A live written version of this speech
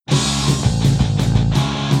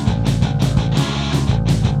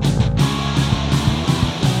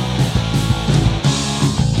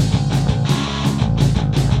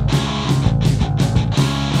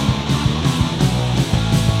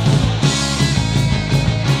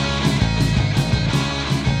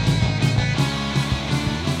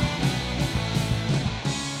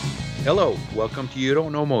Hello, welcome to You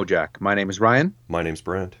Don't Know Mojack. My name is Ryan. My name's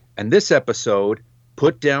Brent. And this episode,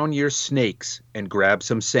 put down your snakes and grab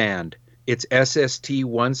some sand. It's SST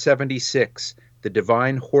 176, the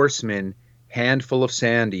Divine Horsemen Handful of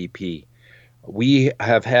Sand EP. We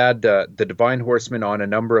have had the Divine Horsemen on a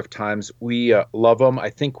number of times. We love them. I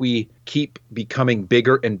think we keep becoming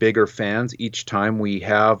bigger and bigger fans each time we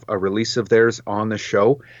have a release of theirs on the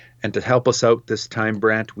show. And to help us out this time,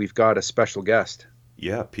 Brent, we've got a special guest.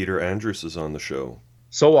 Yeah, Peter Andrus is on the show.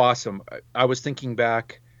 So awesome. I was thinking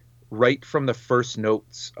back right from the first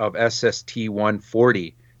notes of SST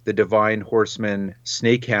 140, the Divine Horseman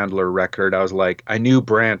Snake Handler record. I was like, I knew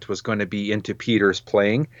Brant was going to be into Peter's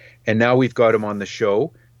playing, and now we've got him on the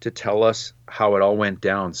show to tell us how it all went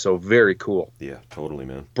down. So very cool. Yeah, totally,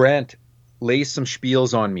 man. Brant, lay some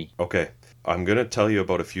spiels on me. Okay, I'm going to tell you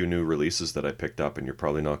about a few new releases that I picked up, and you're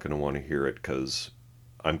probably not going to want to hear it because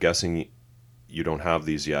I'm guessing you don't have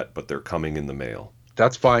these yet, but they're coming in the mail.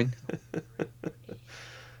 That's fine.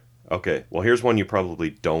 Okay, well, here's one you probably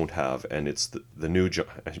don't have, and it's the new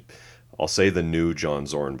I'll say the new John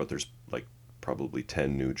Zorn, but there's like probably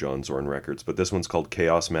 10 new John Zorn records. But this one's called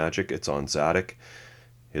Chaos Magic. It's on Zadok,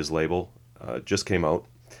 his label. Just came out.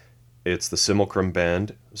 It's the Simulacrum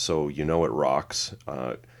Band, so you know it rocks.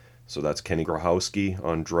 So that's Kenny Grohowski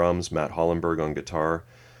on drums, Matt Hollenberg on guitar,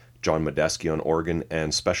 John Medeski on organ,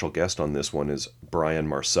 and special guest on this one is Brian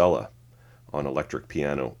Marcella on electric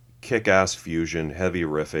piano. Kick-ass fusion, heavy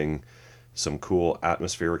riffing, some cool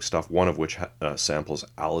atmospheric stuff, one of which samples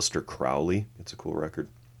Aleister Crowley. It's a cool record.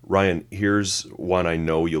 Ryan, here's one I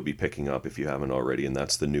know you'll be picking up if you haven't already, and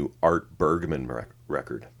that's the new Art Bergman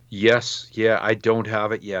record. Yes, yeah, I don't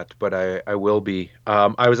have it yet, but I will be.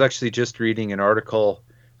 I was actually just reading an article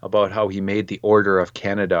about how he made the Order of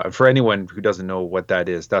Canada. And for anyone who doesn't know what that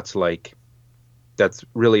is, that's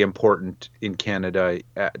really important in Canada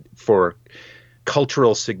for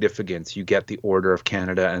cultural significance. You get the Order of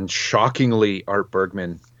Canada, and shockingly, Art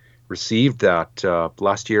Bergman received that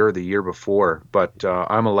last year or the year before. But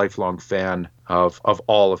I'm a lifelong fan of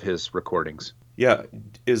all of his recordings. Yeah,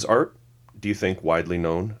 is Art, do you think, widely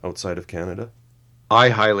known outside of Canada? I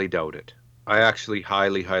highly doubt it. I actually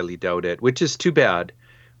highly, highly doubt it, which is too bad.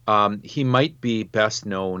 He might be best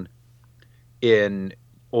known in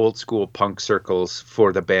old school punk circles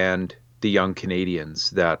for the band The Young Canadians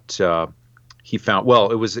that he found.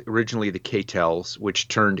 Well, it was originally the K-Tels, which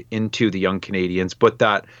turned into the Young Canadians, but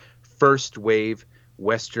that first wave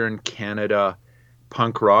Western Canada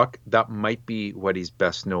punk rock, that might be what he's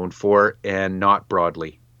best known for, and not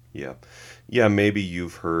broadly. Yeah, maybe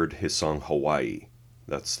you've heard his song Hawaii.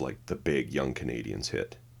 That's like the big Young Canadians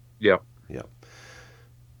hit. Yeah.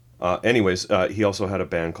 Anyways, he also had a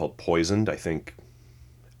band called Poisoned, I think,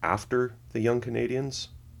 after the Young Canadians.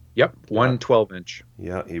 Yep, 12-inch.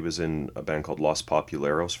 Yeah, he was in a band called Los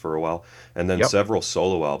Populeros for a while, and then several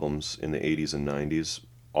solo albums in the 80s and 90s.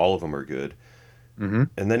 All of them are good. Mm-hmm.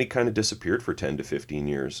 And then he kind of disappeared for 10 to 15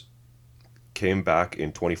 years. Came back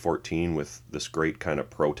in 2014 with this great kind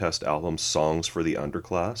of protest album, Songs for the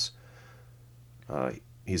Underclass.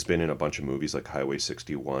 He's been in a bunch of movies like Highway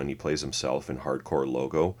 61. He plays himself in Hardcore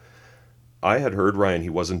Logo. I had heard, Ryan, he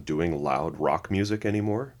wasn't doing loud rock music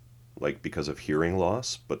anymore, like because of hearing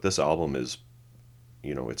loss. But this album is,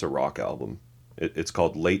 it's a rock album. It's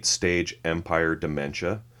called Late Stage Empire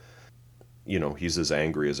Dementia. He's as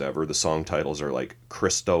angry as ever. The song titles are like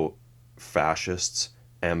Christo Fascists,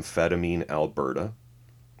 Amphetamine Alberta.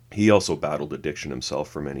 He also battled addiction himself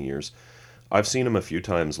for many years. I've seen him a few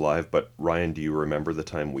times live, but Ryan, do you remember the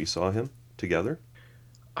time we saw him together?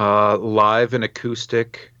 Live and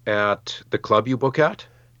acoustic at the club you book at?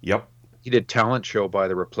 Yep. He did talent show by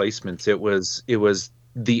the Replacements. It was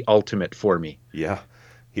the ultimate for me. Yeah,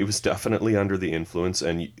 he was definitely under the influence,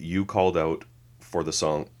 and you called out for the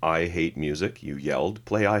song I Hate Music. You yelled,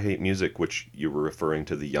 play I Hate Music, which you were referring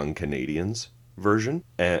to the Young Canadians version,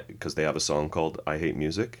 because they have a song called I Hate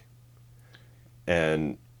Music.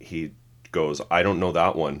 And he goes, I don't know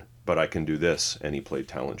that one, but I can do this, and he played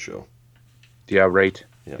talent show. Yeah, right.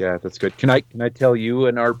 Yeah, that's good. Can I tell you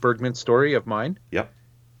an Art Bergman story of mine? Yep.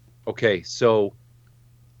 Okay, so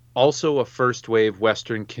also a first wave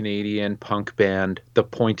Western Canadian punk band, The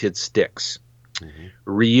Pointed Sticks. Mm-hmm.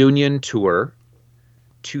 Reunion tour,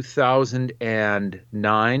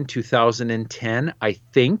 2009, 2010, I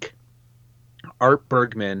think. Art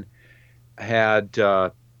Bergman had,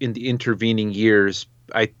 in the intervening years,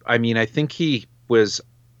 I think he was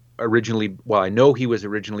originally, I know he was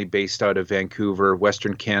originally based out of Vancouver,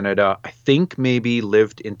 Western Canada. I think maybe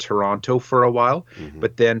lived in Toronto for a while,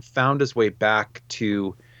 but then found his way back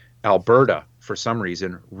to Alberta for some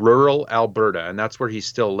reason, rural Alberta, and that's where he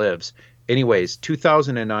still lives. Anyways,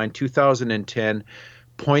 2009, 2010,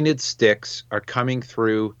 pointed sticks are coming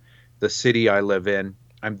through the city I live in.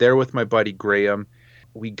 I'm there with my buddy Graham.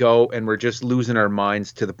 We go and we're just losing our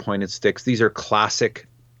minds to the pointed sticks. These are classic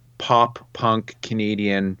pop punk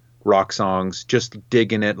Canadian rock songs, just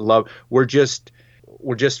digging it. Love. We're just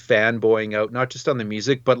fanboying out, not just on the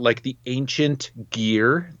music, but like the ancient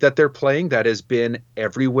gear that they're playing that has been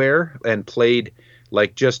everywhere and played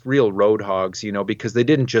like just real road hogs, because they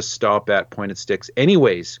didn't just stop at pointed sticks.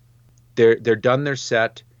 Anyways, they're done their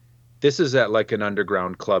set. This is at like an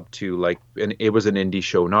underground club too, like, and it was an indie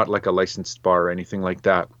show, not like a licensed bar or anything like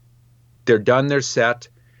that. They're done their set.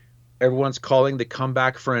 Everyone's calling. They come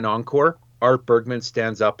back for an encore. Art Bergman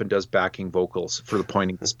stands up and does backing vocals for the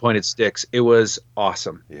pointed sticks. It was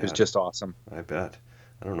awesome. It was Yeah, just awesome. I bet.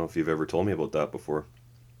 I don't know if you've ever told me about that before.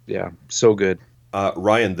 Yeah, so good.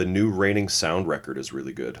 Ryan, the new Raining Sound record is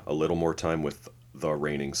really good. A little more time with the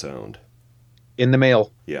Raining Sound. In the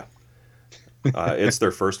mail. Yeah, it's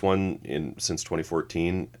their first one in since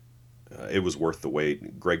 2014. It was worth the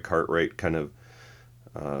wait. Greg Cartwright kind of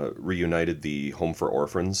reunited the Home for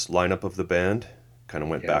Orphans lineup of the band. Kind of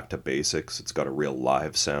went Yeah. back to basics. It's got a real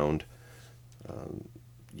live sound.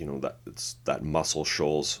 That it's that Muscle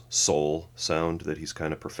Shoals soul sound that he's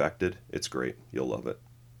kind of perfected. It's great. You'll love it.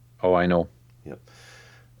 Oh, I know. Yep.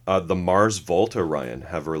 The Mars Volta, Ryan,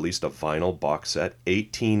 have released a vinyl box set,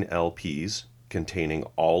 18 LPs containing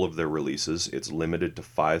all of their releases. It's limited to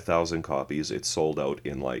 5,000 copies. It's sold out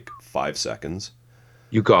in like 5 seconds.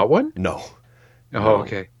 You got one? No, Oh, no.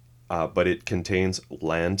 okay. But it contains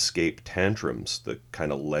Landscape Tantrums, the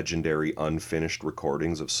kind of legendary unfinished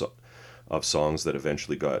recordings of songs that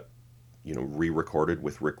eventually got, re-recorded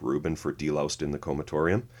with Rick Rubin for Deloused in the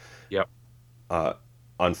Comatorium. Yep. Uh,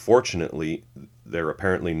 Unfortunately, they're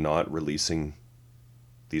apparently not releasing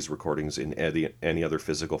these recordings in any other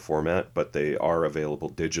physical format, but they are available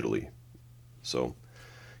digitally. So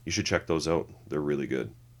you should check those out. They're really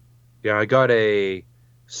good. Yeah, I got a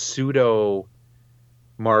pseudo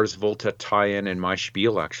Mars Volta tie-in in my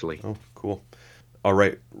spiel, actually. Oh, cool. All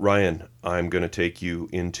right, Ryan, I'm going to take you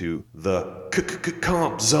into the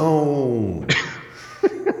comp zone.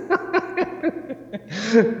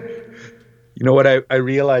 You know what I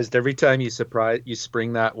realized every time you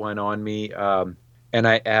spring that one on me, and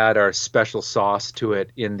I add our special sauce to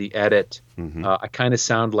it in the edit, Hmm. I kind of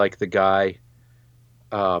sound like the guy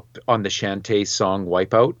on the Shantae song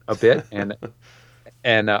 "Wipeout" a bit,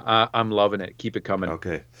 and I'm loving it. Keep it coming.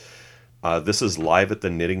 Okay. This is Live at the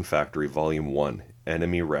Knitting Factory, Volume 1,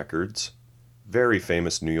 Enemy Records. Very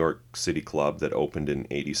famous New York City club that opened in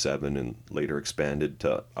 '87 and later expanded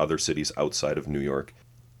to other cities outside of New York.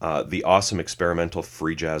 The awesome experimental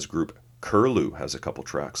free jazz group Curlew has a couple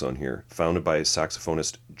tracks on here, founded by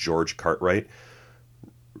saxophonist George Cartwright.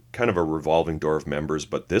 Kind of a revolving door of members,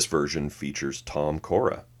 but this version features Tom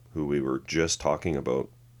Cora, who we were just talking about,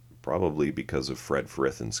 probably because of Fred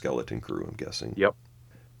Frith and Skeleton Crew, I'm guessing. Yep.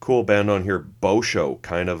 Cool band on here, Bow Show,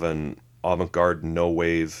 kind of an avant-garde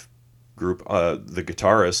no-wave group. The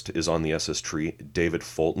guitarist is on the SS Tree, David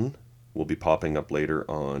Fulton, will be popping up later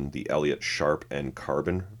on the Elliott Sharp and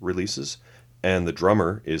Carbon releases. And the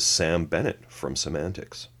drummer is Sam Bennett from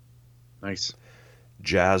Semantics. Nice.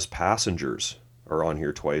 Jazz Passengers are on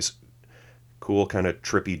here twice. Cool kind of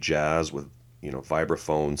trippy jazz with,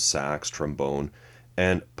 vibraphone, sax, trombone,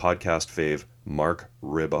 and podcast fave Mark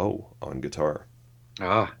Ribot on guitar.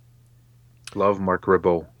 Ah, love Mark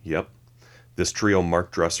Ribot. Yep. This trio,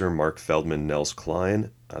 Mark Dresser, Mark Feldman, Nels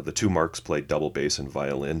Klein. The two Marks play double bass and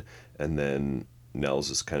violin, and then Nels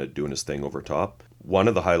is kind of doing his thing over top. One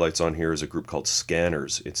of the highlights on here is a group called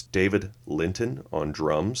Scanners. It's David Linton on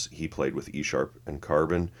drums. He played with E Sharp and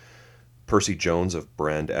Carbon. Percy Jones of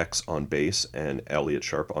Brand X on bass, and Elliott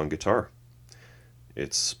Sharp on guitar.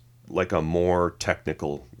 It's like a more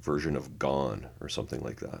technical version of Gone or something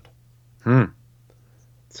like that. Hmm.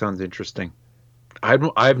 Sounds interesting.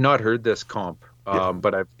 I've not heard this comp, Yeah,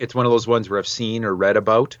 but it's one of those ones where I've seen or read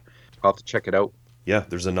about. I'll have to check it out. yeah,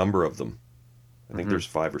 there's a number of them. I think Hmm. there's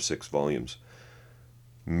 5 or 6 volumes.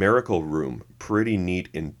 Miracle Room, pretty neat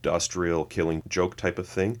industrial killing joke type of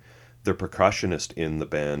thing. The percussionist in the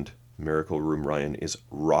band Miracle Room, Ryan, is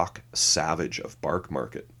Rock Savage of Bark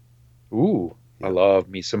Market. Ooh, I Yeah, love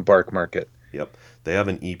me some Bark Market. yep. They have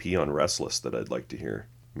an EP on Restless that I'd like to hear.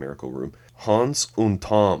 Miracle Room. Hans und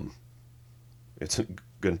Tom. It's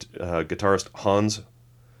guitarist Hans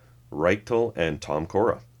Reichtel and Tom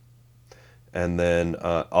Cora. And then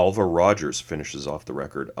Alva Rogers finishes off the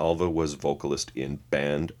record. Alva was vocalist in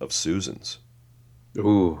Band of Susans.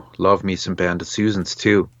 Ooh, love me some Band of Susans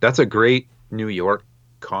too. That's a great New York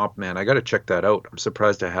comp, man. I got to check that out. I'm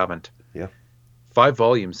surprised I haven't. Yeah, 5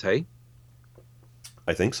 volumes, hey?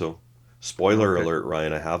 I think so. Spoiler Okay. alert,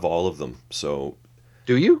 Ryan. I have all of them. So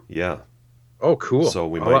Do you? yeah. Oh, cool. So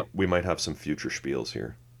we might have some future spiels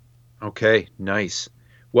here. Okay, nice.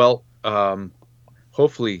 Well,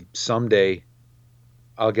 hopefully someday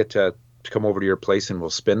I'll get to come over to your place and we'll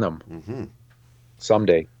spin them Hmm.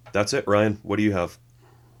 someday. That's it, Ryan. What do you have?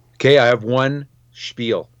 Okay, I have one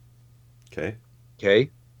spiel. Okay.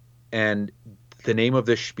 Okay, and the name of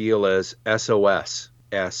this spiel is SOS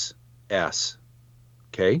SS.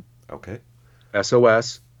 Okay, Okay.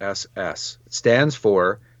 SOS SS. It stands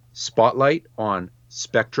for Spotlight on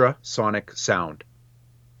Spectra Sonic Sound.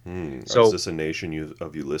 Is So, this a nation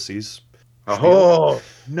of Ulysses spiel? oh,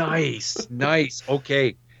 nice, nice.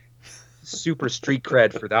 Okay, super street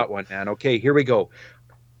cred for that one, man. Okay, here we go.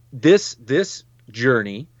 This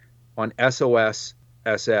journey on SOS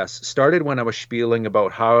SS started when I was spieling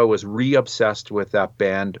about how I was re-obsessed with that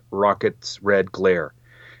band Rocket's Red Glare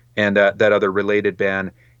and that other related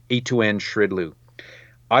band A2N Shridlu.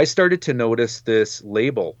 I started to notice this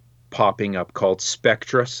label popping up called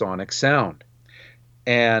Spectra Sonic Sound,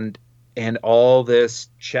 and all this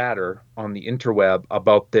chatter on the interweb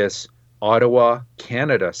about this Ottawa,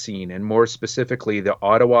 Canada scene, and more specifically the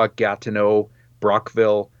Ottawa, Gatineau,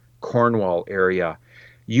 Brockville, Cornwall area.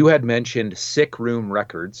 You had mentioned Sick Room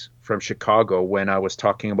Records from Chicago when I was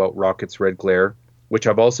talking about Rocket's Red Glare, which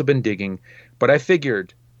I've also been digging, but I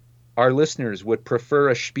figured our listeners would prefer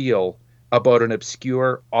a spiel about an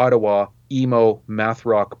obscure Ottawa emo math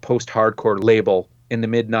rock post hardcore label in the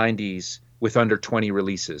mid 90s with under 20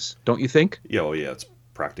 releases. Don't you think? Yeah, oh yeah, it's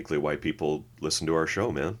practically why people listen to our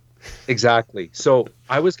show, man. Exactly. So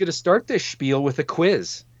I was going to start this spiel with a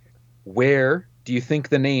quiz. Where do you think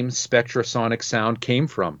the name Spectrasonic Sound came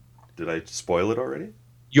from? Did I spoil it already?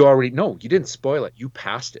 You already no, you didn't spoil it. You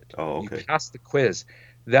passed it. Oh, You okay. passed the quiz.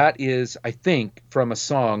 That is, I think, from a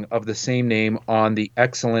song of the same name on the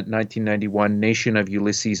excellent 1991 Nation of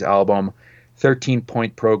Ulysses album,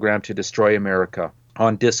 13-Point Program to Destroy America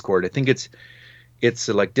on Discord. I think it's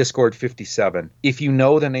like Discord 57. If you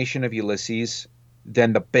know the Nation of Ulysses,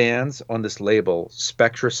 then the bands on this label,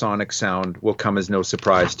 Spectrasonic Sound, will come as no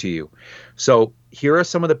surprise to you. So here are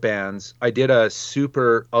some of the bands. I did a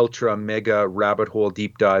super ultra mega rabbit hole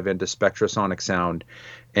deep dive into Spectrasonic Sound,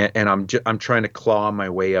 and I'm trying to claw my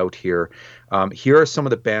way out here. Here are some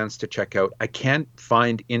of the bands to check out. I can't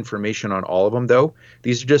find information on all of them though.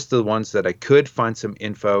 These are just the ones that I could find some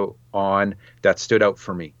info on that stood out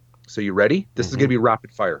for me. So you ready? This is going to Mm-hmm. be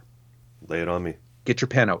rapid fire. Lay it on me. Get your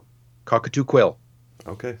pen out. Cockatoo quill.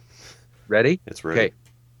 Okay. Ready? It's ready. Okay.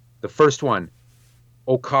 The first one,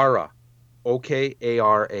 Okara.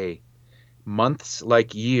 Okara. Months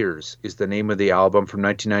Like Years is the name of the album from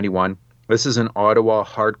 1991. This is an Ottawa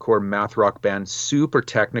hardcore math rock band, super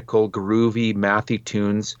technical, groovy, mathy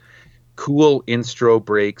tunes, cool instro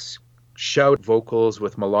breaks, shout vocals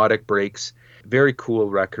with melodic breaks. Very cool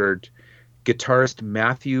record. Guitarist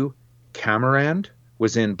Matthew Camarand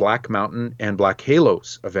was in Black Mountain and Black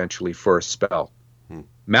Halos eventually for a spell. Hmm.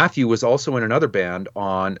 Matthew was also in another band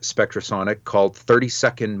on Spectrasonic called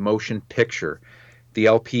 30-Second Motion Picture. The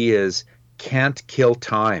LP is Can't Kill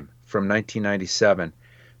Time from 1997.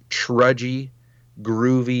 Trudgy,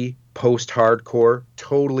 groovy, post-hardcore,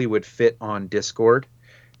 totally would fit on Discord.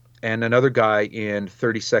 And another guy in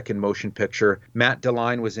 30-Second Motion Picture, Matt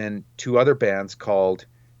Deline, was in two other bands called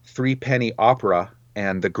Three Penny Opera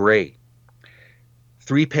and The Gray.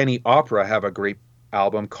 Three Penny Opera have a great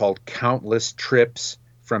album called Countless Trips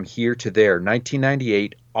from Here to There,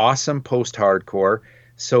 1998, awesome post-hardcore.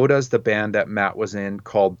 So does the band that Matt was in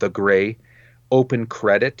called The Gray. Open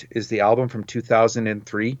Credit is the album from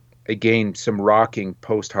 2003. Again, some rocking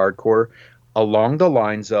post-hardcore along the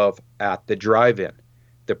lines of At the Drive-In,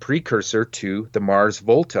 the precursor to the Mars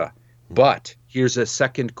Volta. But here's a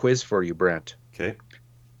second quiz for you, Brent. Okay.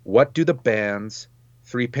 What do the bands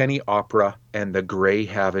Three Penny Opera and The Gray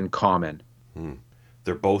have in common? Hmm.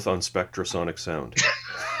 They're both on Spectrasonic Sound.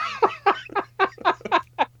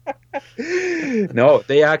 No,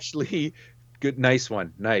 they actually good, nice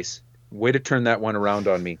one, nice way to turn that one around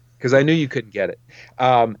on me because I knew you couldn't get it.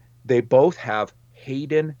 They both have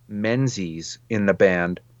Hayden Menzies in the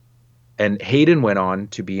band, and Hayden went on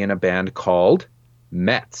to be in a band called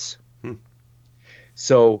Mets. Hmm.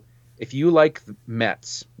 So if you like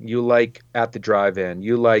Mets, you like At the Drive-In,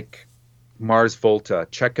 you like Mars Volta,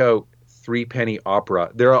 check out Three Penny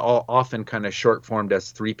Opera. They're all often kind of short formed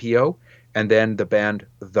as 3PO, and then the band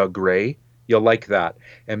The Gray. You'll like that.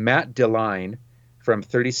 And Matt Deline from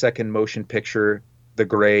 30-Second Motion Picture, The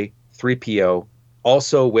Gray, 3PO,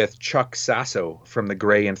 Also with Chuck Sasso from the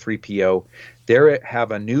Gray and 3PO. They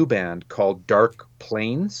have a new band called Dark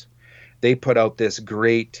Plains. They put out this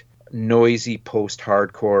great noisy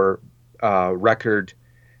post-hardcore record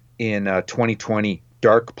in 2020,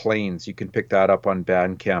 Dark Plains. You can pick that up on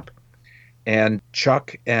Bandcamp. And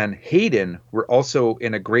Chuck and Hayden were also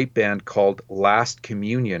in a great band called Last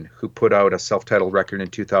Communion, who put out a self-titled record in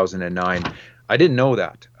 2009. I didn't know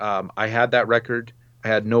that. I had that record. I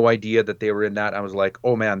had no idea that they were in that. I was like,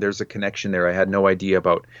 oh man, there's a connection there I had no idea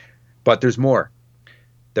about. But there's more.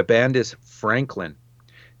 The band is Franklin.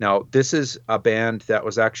 Now, this is a band that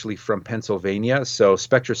was actually from Pennsylvania. So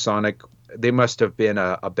Spectrasonic, they must have been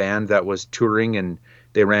a band that was touring and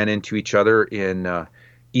they ran into each other in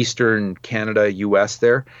Eastern Canada, US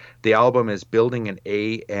there. The album is Building an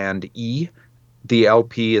A and E. The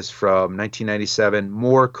LP is from 1997.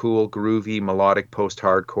 More cool, groovy, melodic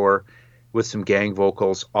post-hardcore with some gang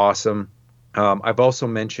vocals. Awesome. I've also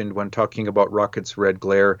mentioned when talking about Rocket's Red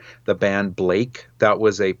Glare, the band Blake. That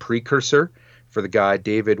was a precursor for the guy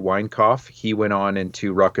David Weinkoff. He went on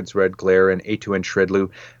into Rocket's Red Glare and A2N Shredlu.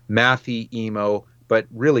 Mathy, emo, but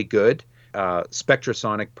really good.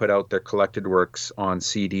 Spectrasonic put out their collected works on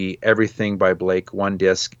CD, everything by Blake, one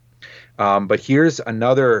disc. But here's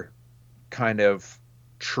another kind of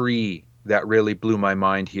tree that really blew my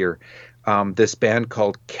mind here. This band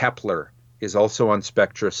called Kepler is also on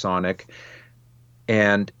Spectrasonic,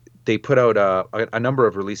 and they put out a number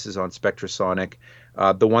of releases on Spectrasonic.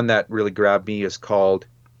 The one that really grabbed me is called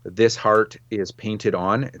This Heart is Painted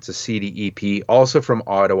On. It's a CD EP, also from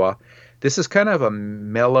Ottawa. This is kind of a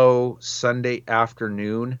mellow Sunday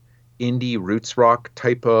afternoon indie roots rock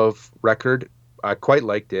type of record. I quite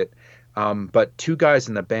liked it. But two guys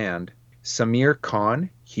in the band, Samir Khan,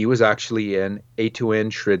 he was actually in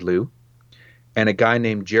A2N Shridlu, and a guy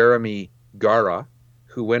named Jeremy Gara,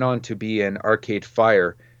 who went on to be in Arcade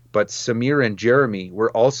Fire. But Samir and Jeremy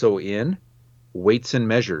were also in Weights and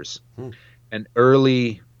Measures, an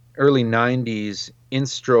early 90s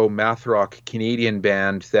instro math rock Canadian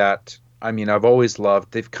band that, I mean, I've always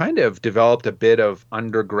loved. They've kind of developed a bit of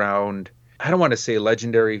underground, I don't want to say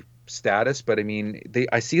legendary status, but I mean,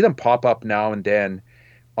 I see them pop up now and then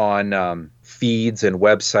on feeds and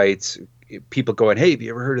websites. People going, hey, have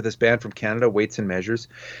you ever heard of this band from Canada, Weights and Measures?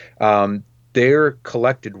 Their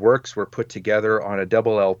collected works were put together on a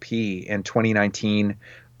double LP in 2019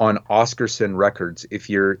 on Oscarson Records. If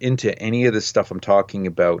you're into any of the stuff I'm talking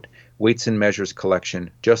about, Weights and Measures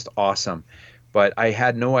collection, just awesome. But I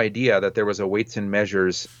had no idea that there was a Weights and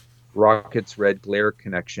Measures Rocket's Red Glare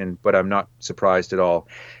connection, but I'm not surprised at all.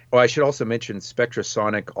 Oh, I should also mention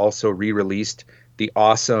Spectrasonic also re-released the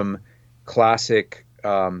awesome classic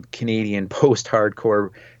Canadian post-hardcore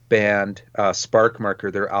band Spark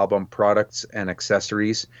Marker, their album Products and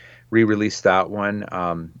Accessories. Re-released that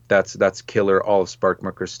one. That's killer. All of Spark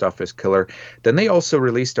Marker's stuff is killer. Then they also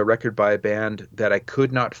released a record by a band that I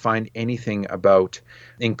could not find anything about,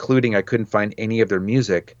 including I couldn't find any of their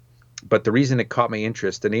music. But the reason it caught my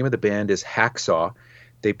interest, the name of the band is Hacksaw.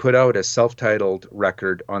 They put out a self-titled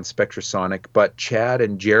record on Spectrasonic, but Chad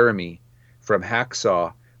and Jeremy from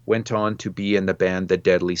Hacksaw went on to be in the band The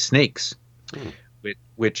Deadly Snakes,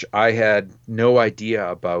 which I had no idea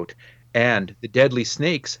about. And the Deadly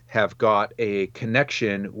Snakes have got a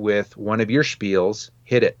connection with one of your spiels.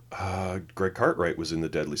 Hit it. Greg Cartwright was in the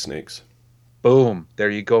Deadly Snakes. Boom. There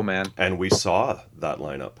you go, man. And we saw that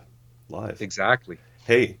lineup live. Exactly.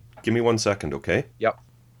 Hey, give me 1 second, okay? Yep.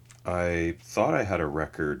 I thought I had a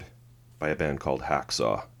record by a band called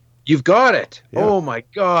Hacksaw. You've got it. Yeah. Oh, my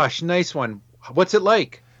gosh. Nice one. What's it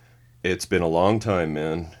like? It's been a long time,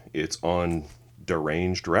 man. It's on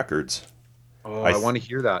Deranged Records. Oh, I want to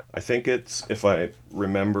hear that. I think it's, if I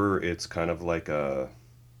remember, it's kind of like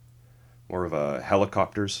more of a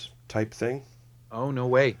Helicopters type thing. Oh, no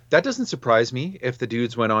way. That doesn't surprise me if the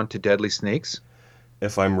dudes went on to Deadly Snakes.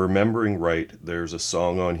 If I'm remembering right, there's a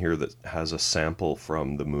song on here that has a sample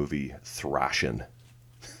from the movie Thrashin'.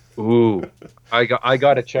 Ooh, I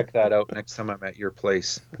got to check that out next time I'm at your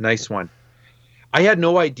place. Nice one. I had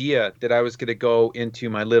no idea that I was going to go into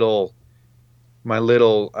my little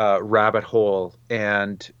rabbit hole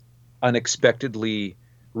and unexpectedly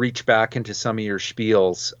reach back into some of your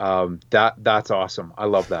spiels. That's awesome. I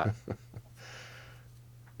love that.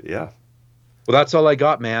 Yeah. Well, that's all I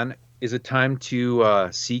got, man. Is it time to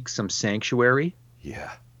seek some sanctuary?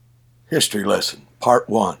 Yeah. History lesson, part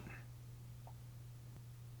 1.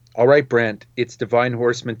 All right, Brent, it's Divine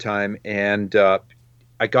Horseman time, and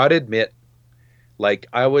I got to admit, like,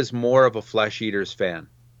 I was more of a Flesh Eaters fan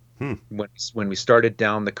when we started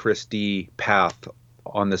down the Chris D path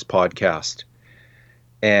on this podcast.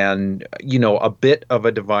 and a bit of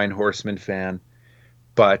a Divine Horseman fan,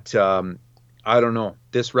 but I don't know.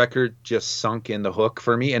 This record just sunk in the hook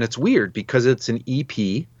for me, and it's weird because it's an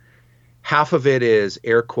EP. Half of it is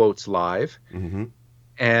air quotes live, Mm-hmm.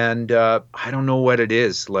 and I don't know what it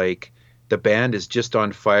is. Like the band is just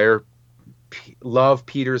on fire. Love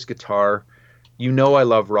Peter's guitar. I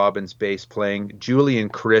love Robin's bass playing. Julie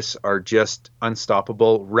and Chris are just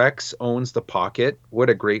unstoppable. Rex owns the pocket. What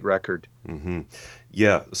a great record. Mm-hmm.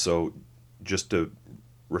 Yeah, so just to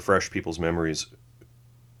refresh people's memories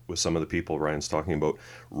with some of the people Ryan's talking about,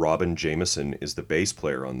 Robin Jameson is the bass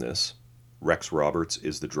player on this. Rex Roberts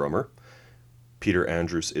is the drummer. Peter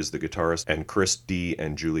Andrus is the guitarist, and Chris D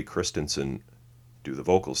and Julie Christensen do the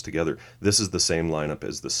vocals together. This is the same lineup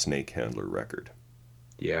as the Snake Handler record.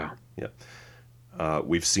 Yeah. Yeah.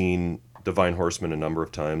 We've seen Divine Horseman a number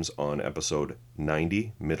of times on episode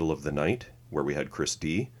 90, Middle of the Night, where we had Chris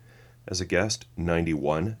D as a guest.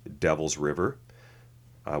 91, Devil's River,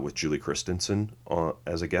 with Julie Christensen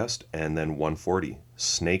as a guest. And then 140,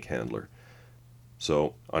 Snake Handler.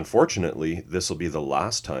 So, unfortunately, this will be the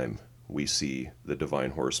last time we see the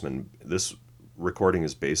Divine Horseman. This recording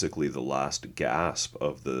is basically the last gasp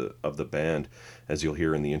of the band. As you'll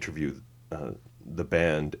hear in the interview, the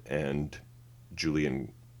band and Julie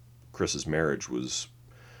and Chris's marriage was,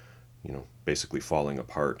 basically falling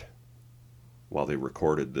apart while they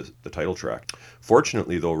recorded the title track.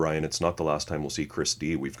 Fortunately, though, Ryan, it's not the last time we'll see Chris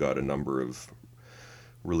D. We've got a number of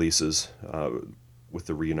releases with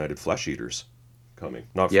the Reunited Flesh Eaters coming.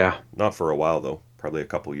 Not for a while, though. Probably a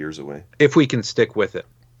couple years away. If we can stick with it.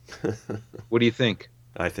 What do you think?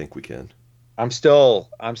 I think we can. I'm still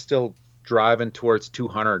driving towards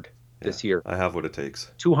 200 this year. I have what it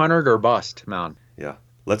takes. 200 or bust, man. Yeah.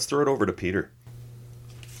 Let's throw it over to Peter.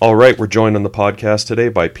 All right, we're joined on the podcast today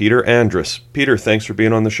by Peter Andrus. Peter, thanks for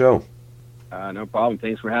being on the show. No problem.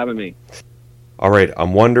 Thanks for having me. All right,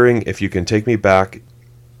 I'm wondering if you can take me back.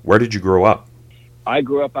 Where did you grow up? I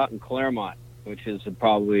grew up out in Claremont, which is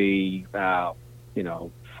probably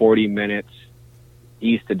 40 minutes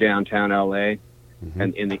east of downtown LA, Mm-hmm.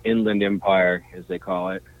 and in the Inland Empire, as they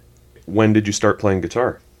call it. When did you start playing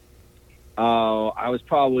guitar? I was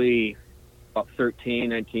probably about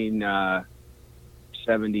 13,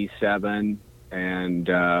 1977, and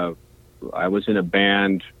I was in a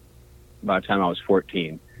band by the time I was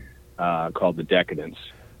 14 called The Decadence,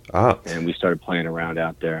 and we started playing around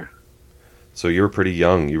out there. So you were pretty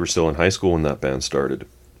young. You were still in high school when that band started.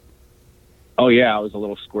 Oh, yeah, I was a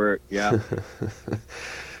little squirt, yeah.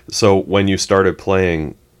 So when you started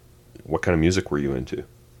playing, what kind of music were you into?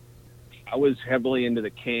 I was heavily into the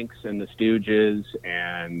Kinks and the Stooges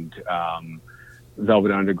and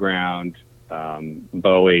Velvet Underground,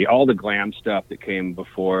 Bowie, all the glam stuff that came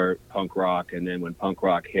before punk rock. And then when punk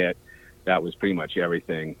rock hit, that was pretty much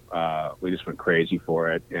everything. We just went crazy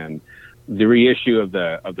for it. And the reissue of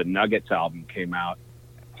the Nuggets album came out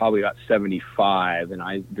probably about 75, and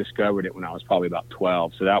I discovered it when I was probably about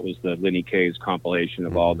 12. So that was the Lenny Kaye's compilation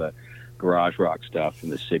of all the garage rock stuff in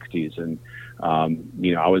the 60s. And, I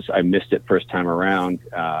missed it first time around.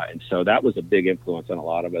 And so that was a big influence on a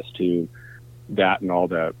lot of us too. That and all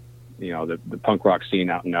the punk rock scene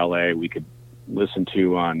out in LA, we could listen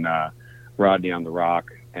to on Rodney on the Rock.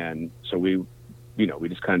 And so we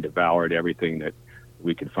just kind of devoured everything that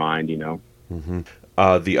we could find, Mm-hmm.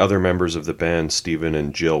 The other members of the band, Stephen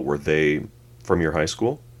and Jill, were they from your high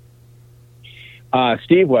school?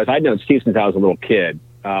 Steve was. I'd known Steve since I was a little kid.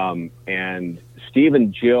 And Steve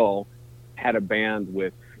and Jill had a band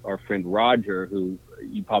with our friend Roger, who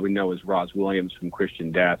you probably know as Roz Williams from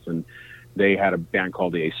Christian Death. And they had a band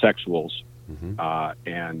called the Asexuals. Mm-hmm.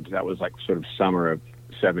 And that was like sort of summer of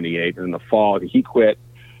 78. And in the fall, he quit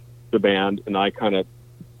the band, and I kind of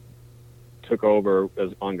took over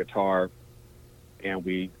on guitar. And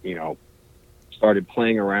we, started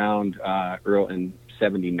playing around early in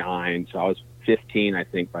 79. So I was 15, I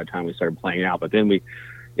think, by the time we started playing out. But then we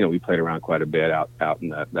played around quite a bit out in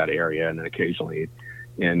that area, and then occasionally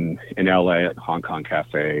in LA at Hong Kong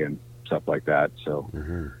Cafe and stuff like that. So,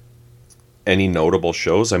 mm-hmm. Any notable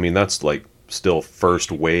shows? I mean, that's like still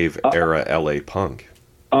first wave era LA punk.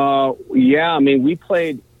 Yeah. I mean, we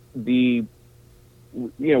played we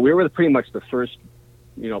were pretty much the first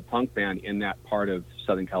punk band in that part of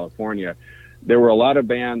Southern California. There were a lot of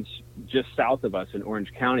bands just south of us in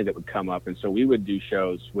Orange County that would come up. And so we would do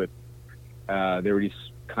shows with, there were these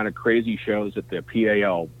kind of crazy shows at the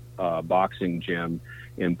PAL boxing gym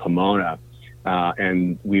in Pomona.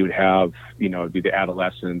 And we would have, it'd be the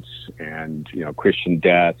Adolescents and, Christian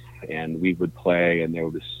Death, and we would play, and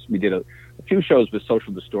we did a few shows with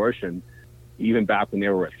Social Distortion even back when they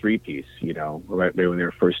were a three-piece, right when they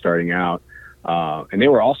were first starting out. And they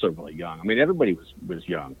were also really young. I mean, everybody was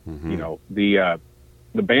young.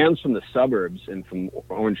 The bands from the suburbs and from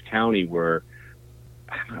Orange County were,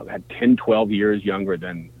 I don't know, had 10, 12 years younger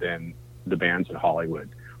than the bands in Hollywood.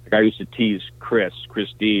 Like, I used to tease Chris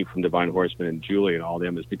D from Divine Horsemen and Julie and all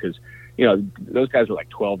them, is because, those guys were like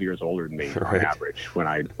 12 years older than me on average when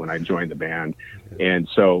I joined the band. And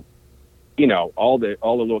so, all the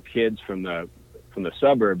little kids from the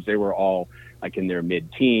suburbs, they were all like in their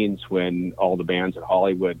mid-teens when all the bands in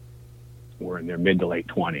Hollywood were in their mid to late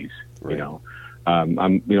 20s. Right.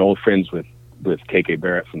 I'm old friends with KK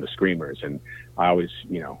Barrett from the Screamers, and I always,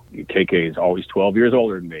 KK is always 12 years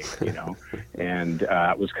older than me, and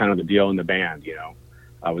it was kind of the deal in the band.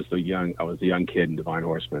 I was the young kid in Divine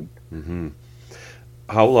Horsemen. Mm-hmm.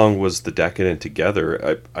 How long was the Decadent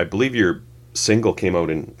together? I believe your single came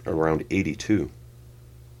out in around 82.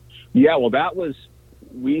 Yeah, well,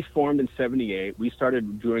 we formed in 78. We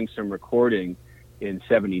started doing some recording in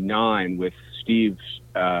 79 with Steve's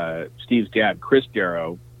dad, Chris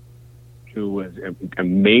Darrow, who was an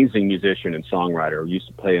amazing musician and songwriter. He used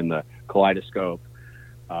to play in the Kaleidoscope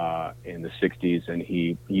in the 60s, and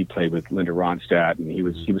he played with Linda Ronstadt, and he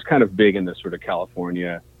was kind of big in the sort of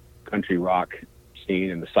California country rock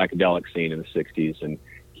scene and the psychedelic scene in the 60s, and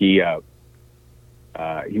he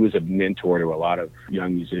was a mentor to a lot of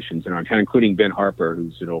young musicians in our town, including Ben Harper,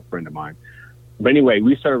 who's an old friend of mine. But anyway,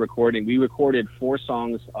 we started recording. We recorded 4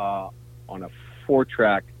 songs on a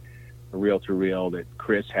 4-track reel-to-reel that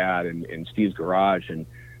Chris had in Steve's garage, and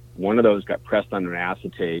one of those got pressed on an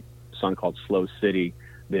acetate, a song called Slow City,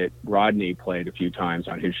 that Rodney played a few times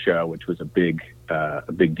on his show, which was a big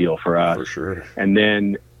deal for us. For sure. And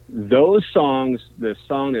then those songs, there's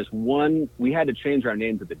one, we had to change our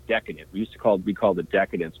name to the Decadent. We used to be called the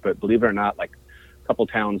Decadents, but believe it or not, like a couple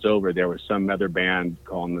towns over, there was some other band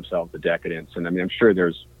calling themselves the Decadents. And I mean, I'm sure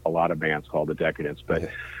there's a lot of bands called the Decadents, but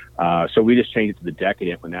so we just changed it to the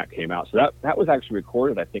Decadent when that came out. So that was actually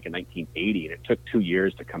recorded, I think, in 1980, and it took 2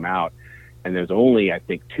 years to come out. And there's only, I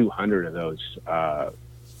think, 200 of those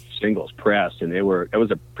singles pressed, and it was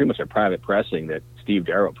pretty much a private pressing that Steve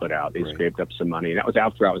Darrow put out. They scraped up some money, and that was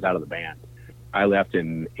after I was out of the band. I left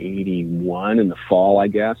in 81 in the fall, I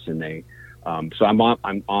guess, and they so I'm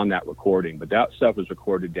on that recording, but that stuff was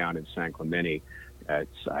recorded down in San Clemente. I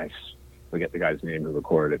forget the guy's name who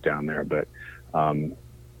recorded it down there, but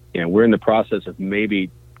we're in the process of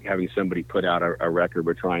maybe having somebody put out a record.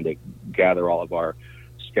 We're trying to gather all of our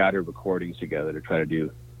scattered recordings together to try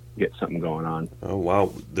to get something going on. Oh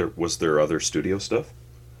wow! Was there other studio stuff?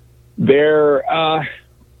 There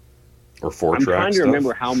or 4-track. I'm trying to stuff?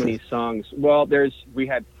 remember how many songs. Well, we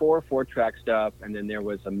had 4-track stuff, and then there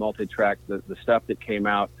was a multi-track. The stuff that came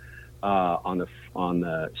out on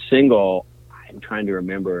the single, I'm trying to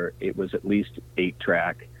remember. It was at least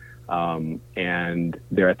 8-track, and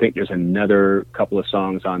I think there's another couple of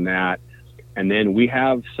songs on that, and then we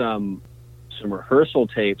have some rehearsal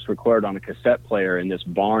tapes recorded on a cassette player in this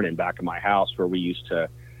barn in back of my house where we used to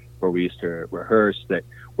rehearse, that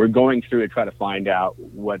we're going through to try to find out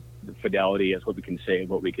what the fidelity is, what we can say,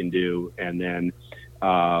 what we can do. And then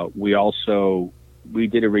we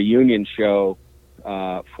did a reunion show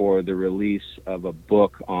for the release of a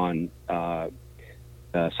book on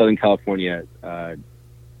Southern California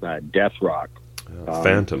death rock.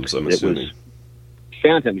 Phantoms, I'm assuming.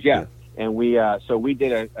 Phantoms, yeah. And we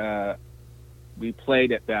did we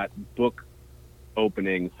played at that book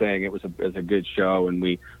opening thing. It was a good show,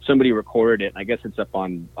 and somebody recorded it, and I guess it's up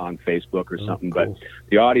on Facebook or something. Cool. But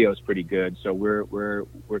the audio is pretty good, so we're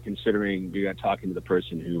considering talking to the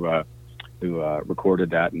person who recorded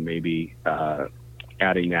that and maybe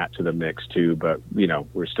adding that to the mix too. But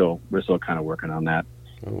we're still kind of working on that.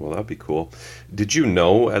 Oh, well, that'd be cool. Did you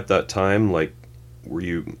know at that time, like, were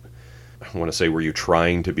you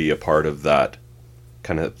trying to be a part of that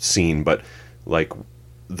kind of scene? But like,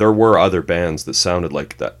 there were other bands that sounded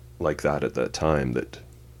like that at that time that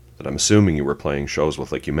I'm assuming you were playing shows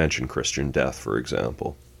with, like you mentioned Christian Death, for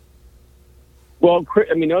example. Well,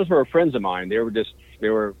 I mean, those were friends of mine. It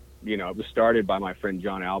was started by my friend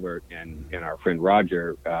John Albert and our friend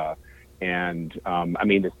Roger. I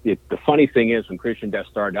mean, the funny thing is, when Christian Death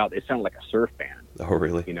started out, they sounded like a surf band. Oh,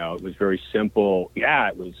 really? It was very simple. Yeah,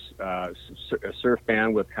 it was a surf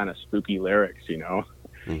band with kind of spooky lyrics,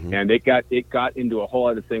 Mm-hmm. And it got into a whole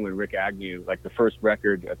other thing when Rick Agnew, like the first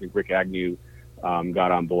record, I think Rick Agnew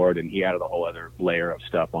got on board, and he added a whole other layer of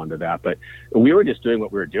stuff onto that. But we were just doing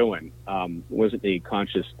what we were doing. It wasn't a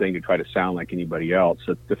conscious thing to try to sound like anybody else.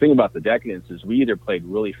 So the thing about the Decadents is we either played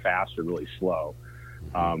really fast or really slow.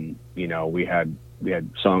 We had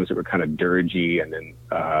songs that were kind of dirgy, and then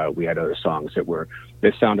we had other songs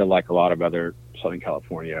that sounded like a lot of other Southern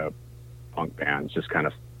California punk bands, just kind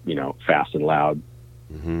of, fast and loud.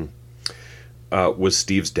 Mm-hmm. Was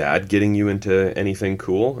Steve's dad getting you into anything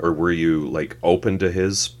cool, or were you like open to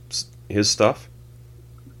his stuff?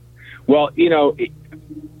 Well,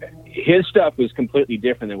 his stuff was completely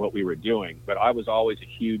different than what we were doing, but I was always a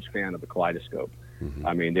huge fan of the Kaleidoscope. Mm-hmm.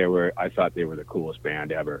 I mean, I thought they were the coolest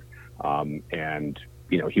band ever. And,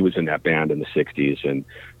 he was in that band in the 60s. And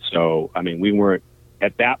so, I mean, we weren't,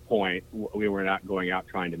 at that point, we were not going out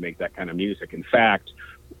trying to make that kind of music. In fact,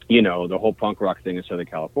 the whole punk rock thing in Southern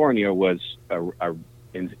California was,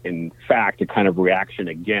 in fact, a kind of reaction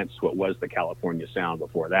against what was the California sound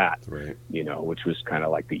before that, right? Which was kind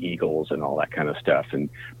of like the Eagles and all that kind of stuff. And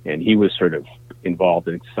he was sort of involved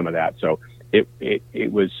in some of that. So it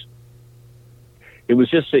was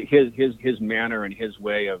just his manner and his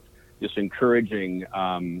way of just encouraging,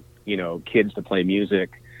 kids to play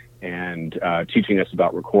music and teaching us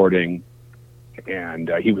about recording.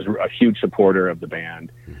 And he was a huge supporter of the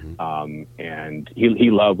band. Mm-hmm. And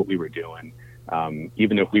he loved what we were doing.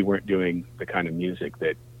 Even if we weren't doing the kind of music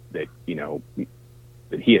that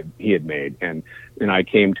he had made. And I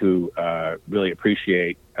came to really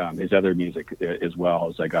appreciate his other music as well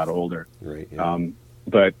as I got older. Right. Yeah.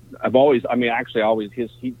 But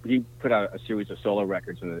he put out a series of solo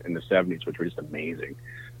records in the 70s, which were just amazing.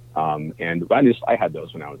 And I had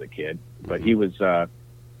those when I was a kid, but Mm-hmm. he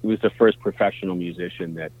was the first professional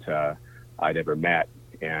musician that I'd ever met.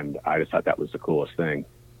 And I just thought that was the coolest thing.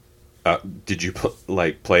 Did you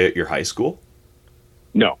play at your high school?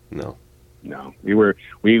 No. We were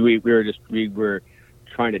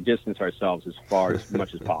trying to distance ourselves as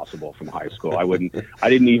much as possible from high school. I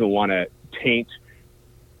didn't even want to taint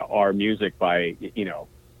our music by,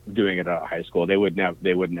 doing it at high school. They wouldn't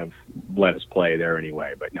have let us play there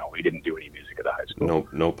anyway, but no, we didn't do any music at the high school.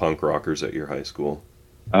 No punk rockers at your high school.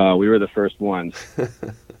 We were the first ones.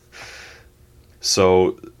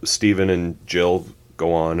 So Stephen and Jill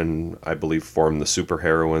go on and I believe form the Super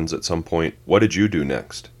Heroines at some point. What did you do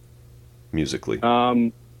next musically?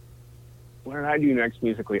 What did I do next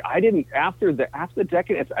musically? I didn't after the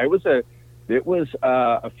Decadence. It was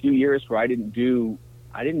a few years where I didn't do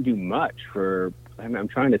much for. I'm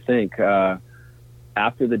trying to think.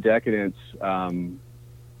 After the Decadence,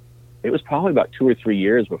 it was probably about 2 or 3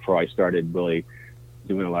 years before I started really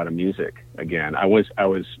doing a lot of music again. I was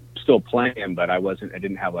still playing, but I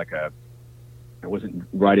didn't have I wasn't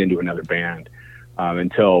right into another band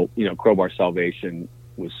until Crowbar Salvation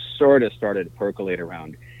was sort of started to percolate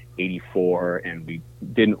around 84, and we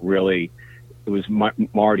didn't really. It was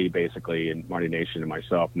Marty basically, and Marty Nation and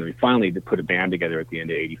myself, and then we finally put a band together at the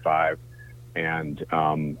end of 85, and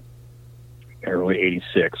early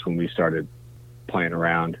 86 when we started playing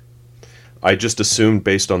around. I just assumed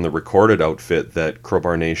based on the recorded outfit that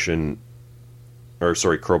Crowbar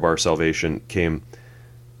Salvation came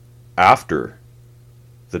after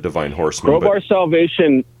the Divine Horsemen. Crowbar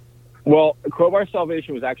Salvation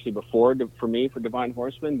was actually before for me for Divine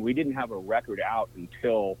Horsemen. We didn't have a record out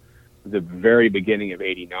until the very beginning of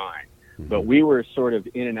 89. Mm-hmm. But we were sort of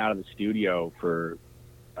in and out of the studio for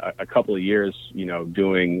a couple of years,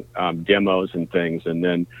 doing demos and things. And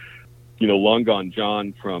then, Long Gone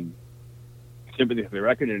John from Sympathy for the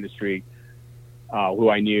Record Industry, who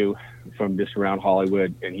I knew from just around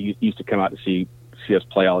Hollywood, and he used to come out to see us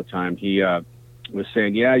play all the time. He was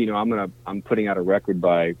saying, yeah, I'm putting out a record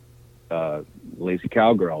by Lazy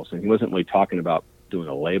Cowgirls, and he wasn't really talking about doing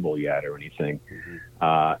a label yet or anything.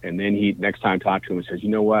 Mm-hmm. And then he next time talked to him and says, you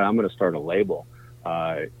know what, I'm going to start a label.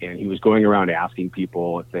 And he was going around asking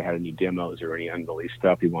people if they had any demos or any unreleased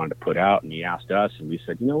stuff he wanted to put out. And he asked us, and we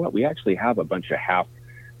said, you know what, we actually have a bunch of half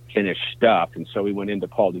finished stuff. And so we went into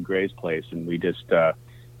Paul DeGray's place and we just,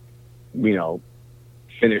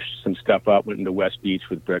 finished some stuff up, went into West Beach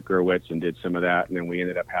with Brett Gurwitz and did some of that. And then we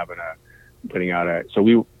ended up putting out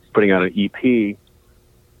an EP. It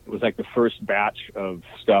was like the first batch of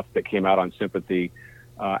stuff that came out on Sympathy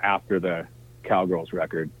after the Cowgirls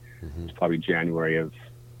record. Mm-hmm. It's probably January of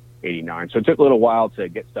 89. So it took a little while to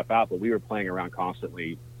get stuff out, but we were playing around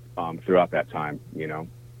constantly throughout that time,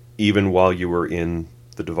 Even while you were in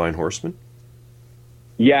the Divine Horsemen?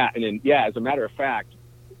 Yeah, and then, as a matter of fact,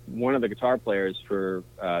 one of the guitar players for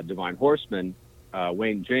Divine Horsemen,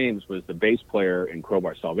 Wayne James, was the bass player in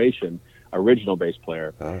Crowbar Salvation, original bass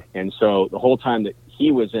player. Oh. And so the whole time that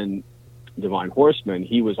he was in Divine Horsemen,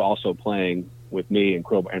 he was also playing with me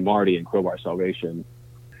and Marty in Crowbar Salvation.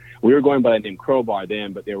 We were going by the name Crowbar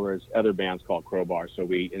then, but there was other bands called Crowbar, so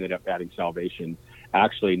we ended up adding Salvation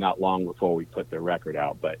actually not long before we put the record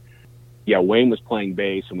out. But Wayne was playing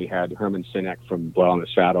bass, and we had Herman Sinek from Blood on the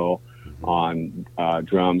Saddle on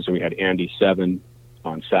drums, and we had Andy Seven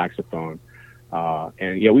on saxophone.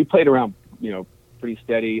 And we played around, pretty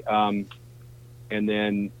steady. And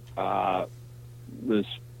then was,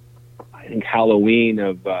 I think, Halloween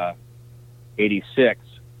of '86.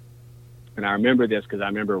 And I remember this because I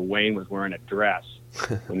remember Wayne was wearing a dress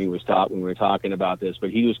when we were talking about this, but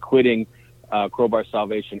he was quitting Crowbar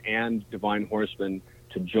Salvation and Divine Horsemen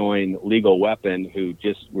to join Legal Weapon, who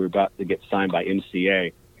just were about to get signed by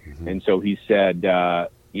MCA. And so he said, I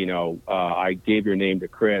gave your name to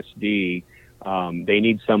Chris D. They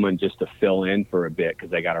need someone just to fill in for a bit because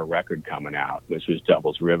they got a record coming out, which was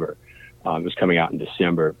Devil's River. It was coming out in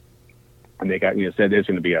December. And they said there's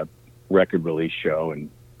going to be a record release show in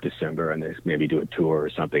December, and they maybe do a tour or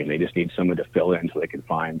something. They just need someone to fill in so they can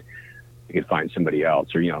find somebody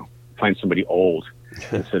else, or find somebody old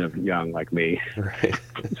instead of young like me. Right.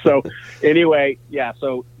 So anyway,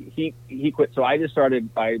 so he quit. So I just started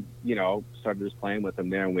just playing with him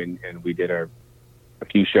there, and we did a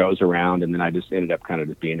few shows around, and then I just ended up kind of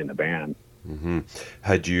just being in the band. Mm-hmm.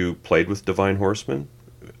 Had you played with Divine Horsemen,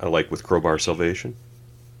 like with Crowbar Salvation?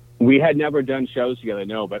 We had never done shows together,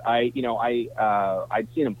 no, but I'd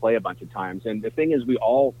seen him play a bunch of times. And the thing is,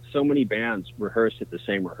 so many bands rehearsed at the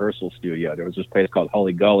same rehearsal studio. There was this place called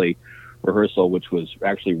Hully Gully Rehearsal, which was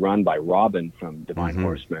actually run by Robin from Divine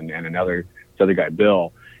Horsemen and this other guy,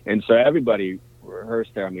 Bill. And so everybody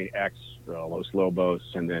rehearsed there. I mean, X, Los Lobos,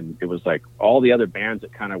 and then it was like all the other bands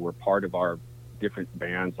that kind of were part of our different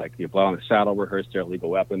bands, like the Blood on the Saddle rehearsed there,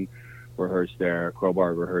 Legal Weapon rehearsed there,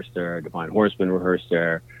 Crowbar rehearsed there, Divine Horsemen rehearsed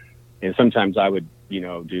there. And sometimes I would,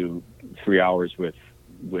 do 3 hours with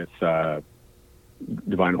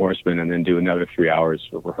Divine Horsemen, and then do another 3 hours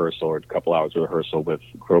of rehearsal, or a couple hours of rehearsal with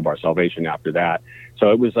Crowbar Salvation after that. So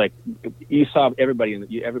it was like you saw everybody,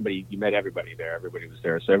 you met everybody there. Everybody was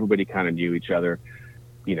there, so everybody kind of knew each other.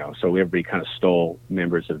 So everybody kind of stole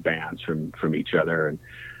members of bands from each other,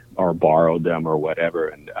 or borrowed them or whatever.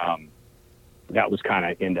 And that was kind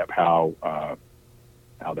of end up how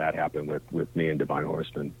that happened with me and Divine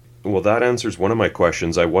Horsemen. Well, that answers one of my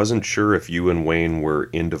questions. I wasn't sure if you and Wayne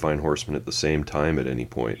were in Divine Horsemen at the same time at any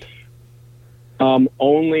point.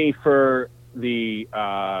 Only for the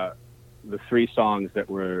 3 songs that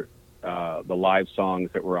were the live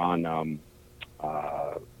songs that were on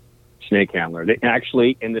Snake Handler. They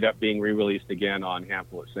actually ended up being re-released again on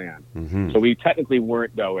Handful of Sand. Mm-hmm. So we technically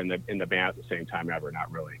weren't, though, in the band at the same time ever.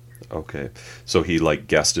 Not really. Okay, so he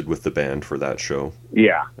guested with the band for that show.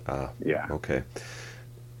 Yeah. Yeah. Okay.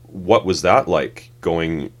 What was that like,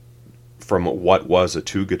 going from what was a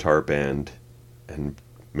 2-guitar band and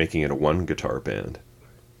making it a 1-guitar band?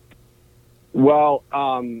 Well,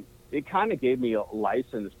 it kind of gave me a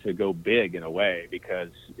license to go big in a way, because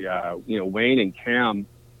Wayne and Cam,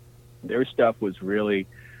 their stuff was really,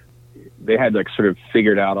 they had sort of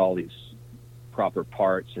figured out all these proper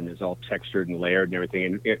parts, and it's all textured and layered and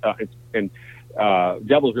everything. And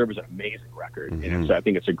Devil's River is an amazing record. Mm-hmm. And I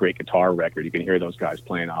think it's a great guitar record. You can hear those guys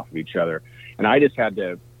playing off of each other. And I just tried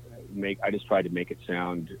to make it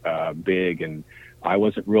sound big. And I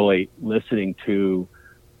wasn't really listening to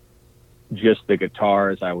just the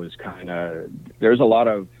guitars. I was there's a lot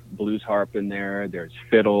of blues harp in there. There's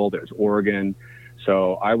fiddle, there's organ.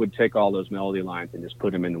 So I would take all those melody lines and just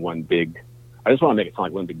put them into one big, I just want to make it sound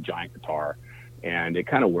like one big giant guitar. And it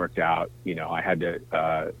kind of worked out. I had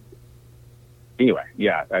to,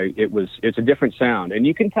 it's a different sound, and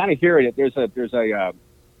you can kind of hear it. There's a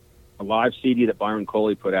live CD that Byron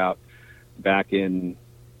Coley put out back in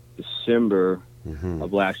December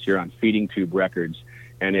of last year on Feeding Tube Records,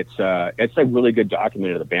 and it's a really good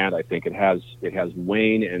document of the band. I think it has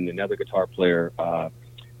Wayne and another guitar player,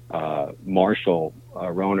 Marshall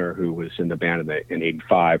Roner, who was in the band in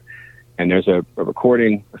 '85. And there's a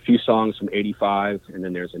recording, a few songs from '85, and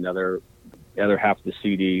then there's the other half of the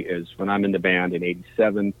CD is when I'm in the band in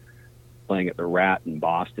 '87, playing at the Rat in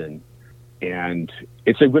Boston. And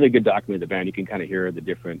it's a really good document of the band. You can kind of hear the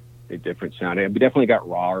different sound. It definitely got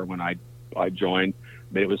rawer when I joined,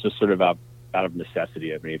 but it was just sort of out of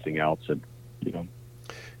necessity of anything else. And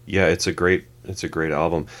Yeah, it's a great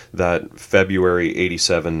album. That February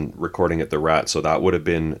 '87 recording at the Rat, so that would have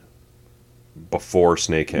been before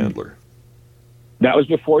Snake Handler. That was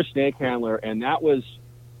before Snake Handler, and that was,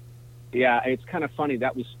 it's kind of funny.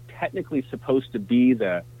 That was technically supposed to be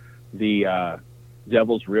the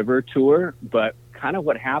Devil's River tour, but kind of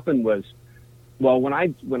what happened was, well, when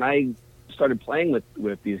I started playing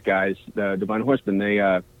with these guys, the Divine Horsemen,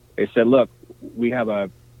 they said, look, we have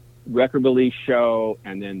a record release show,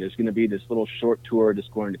 and then there's going to be this little short tour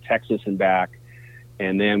just going to Texas and back.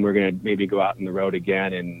 and then we're going to maybe go out on the road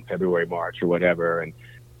again in February, March, or whatever. And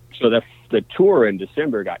so the tour in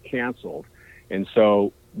December got canceled, and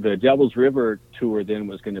so the Devil's River tour then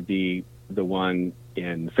was going to be the one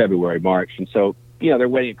in February, March. And so, they're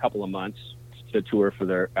waiting a couple of months to tour for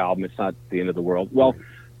their album. It's not the end of the world. Well,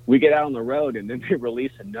 we get out on the road, and then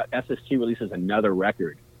SST releases another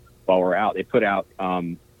record while we're out. They put out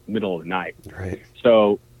Middle of the Night. Right.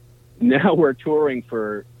 So now we're touring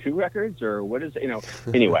for 2 records, or what is it?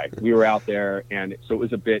 Anyway, we were out there, and so it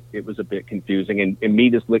was a bit confusing. And me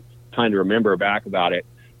just trying to remember back about it.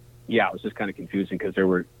 Yeah, it was just kind of confusing because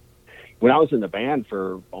when I was in the band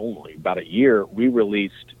for only about a year, we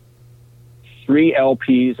released 3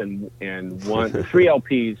 LPs and one 3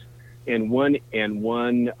 LPs and one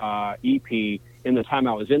EP in the time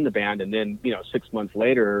I was in the band, and then 6 months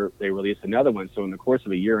later they released another one. So in the course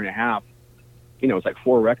of a year and a half, it's like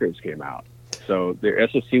 4 records came out. So their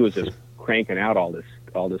SSC was just cranking out all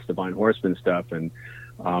this Divine Horsemen stuff, and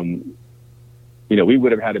we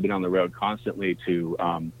would have had to been on the road constantly to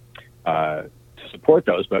support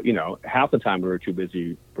those, but half the time we were too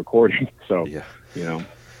busy recording. So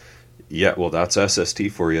Yeah, well, that's SST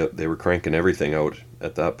for you. They were cranking everything out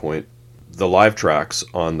at that point. The live tracks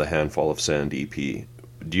on the Handful of Sand EP,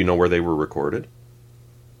 do you know where they were recorded?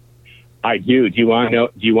 I do. Do you want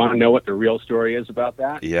to know what the real story is about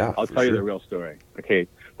that? Yeah, I'll tell you the real story. Okay,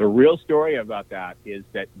 the real story about that is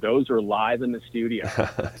that those are live in the studio.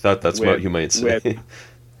 I thought that's what you might say.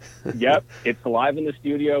 Yep, it's live in the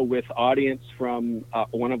studio with audience from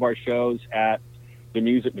one of our shows at the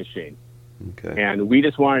Music Machine. Okay. And we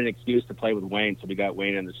just wanted an excuse to play with Wayne, so we got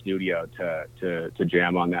Wayne in the studio to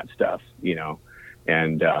jam on that stuff,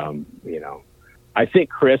 And I think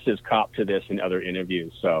Chris has copped to this in other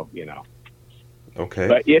interviews, so Okay.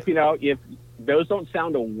 But if those don't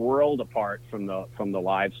sound a world apart from the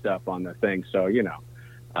live stuff on the thing, so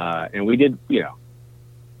and we did,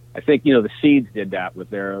 I think the Seeds did that with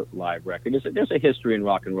their live record. There's a history in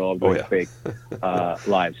rock and roll of doing fake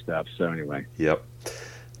live stuff. So anyway. Yep.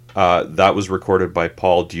 That was recorded by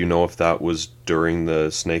Paul. Do you know if that was during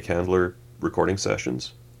the Snake Handler recording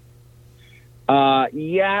sessions?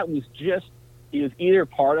 Yeah, it was either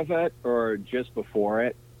part of it or just before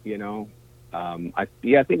it. I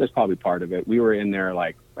think it was probably part of it. We were in there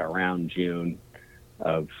like around June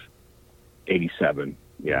of '87.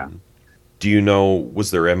 Yeah. Mm-hmm. Do you know, was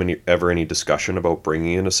there ever any discussion about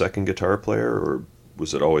bringing in a second guitar player, or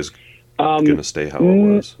was it always going to stay how it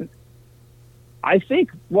was? I think,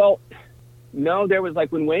 no, there was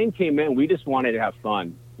when Wayne came in, we just wanted to have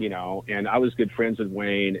fun, and I was good friends with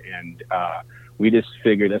Wayne, and we just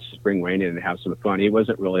figured let's just bring Wayne in and have some fun. He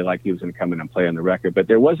wasn't really like he was going to come in and play on the record, but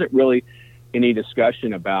there wasn't really any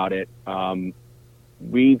discussion about it. I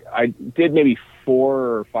did maybe 4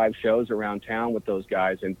 or 5 shows around town with those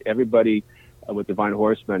guys, and everybody with Divine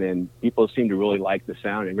Horsemen, and people seemed to really like the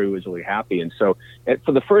sound, and everybody was really happy. And so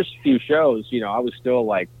for the first few shows, I was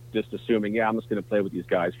still just assuming, I'm just going to play with these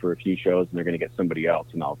guys for a few shows, and they're going to get somebody else,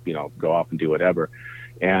 and I'll, go off and do whatever.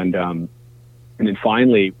 And then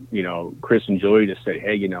finally, Chris and Julie just said,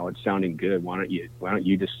 hey, it's sounding good. Why don't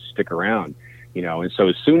you just stick around? And so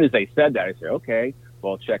as soon as they said that, I said, okay,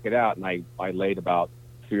 well, check it out. And I laid about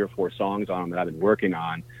 3 or 4 songs on them that I've been working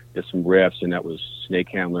on, just some riffs, and that was Snake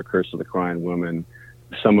Handler, Curse of the Crying Woman,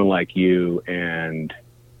 Someone Like You, and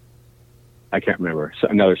I can't remember,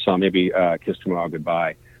 another song, maybe Kiss Tomorrow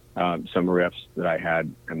Goodbye. Some riffs that I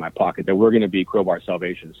had in my pocket that were going to be Crowbar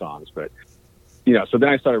Salvation songs, but so then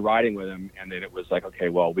I started writing with him, and then it was like, okay,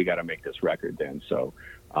 well, we got to make this record then. So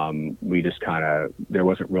we just there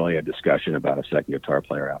wasn't really a discussion about a second guitar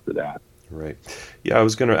player after that. Right. Yeah, I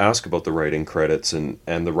was going to ask about the writing credits and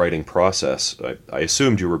the writing process. I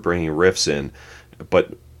assumed you were bringing riffs in,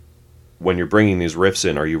 but when you're bringing these riffs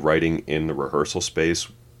in, are you writing in the rehearsal space,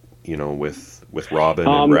 with Robin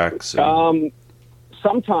and Rex?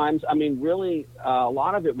 Sometimes, really, a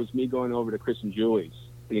lot of it was me going over to Chris and Julie's,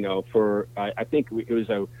 I think it was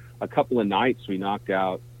a couple of nights we knocked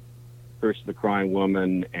out Curse of the Crying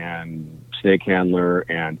Woman and Snake Handler,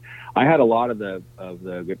 and I had a lot of the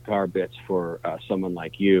guitar bits for Someone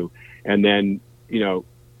Like You. And then,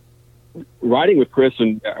 writing with Chris,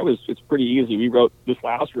 and it's pretty easy. We wrote this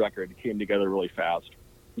last record, it came together really fast,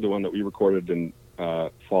 the one that we recorded in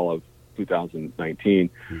fall of 2019.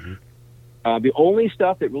 Mm-hmm. The only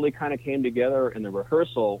stuff that really kind of came together in the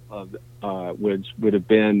rehearsal of would have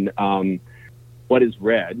been What Is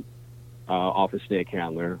Red off of Snake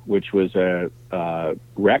Handler, which was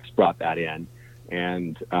Rex brought that in,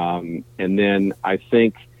 and then I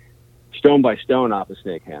think Stone by Stone off of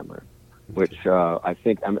Snake Handler, which I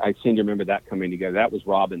think I seem to remember that coming together. That was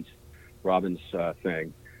Robin's Robin's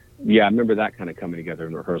thing. Yeah, I remember that kind of coming together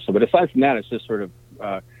in rehearsal. But aside from that, it's just sort of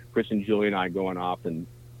Chris and Julie and I going off and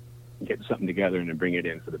getting something together and then bring it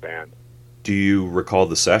in for the band. Do you recall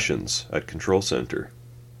the sessions at Control Center?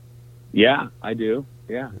 Yeah, I do.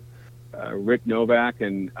 Yeah, Rick Novak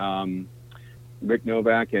and I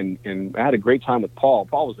had a great time with Paul.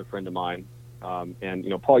 Paul was a friend of mine, and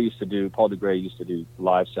Paul DeGray used to do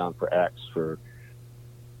live sound for X for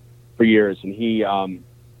years, and he,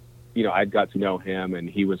 I'd got to know him, and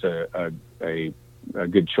he was a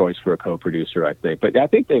good choice for a co-producer, I think. But I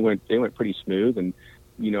think they went pretty smooth, and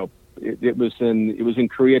it was in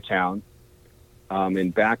Koreatown,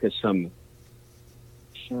 in back of some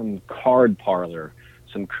card parlor,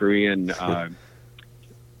 some Korean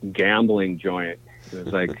gambling joint. It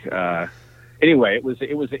was like anyway, it was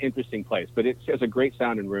an interesting place, but it has a great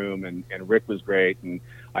sounding room, and Rick was great, and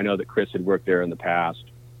I know that Chris had worked there in the past,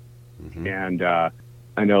 and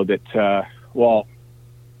I know that Paul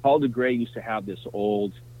DeGray used to have this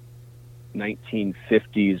old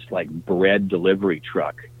 1950s like bread delivery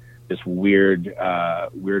truck, this weird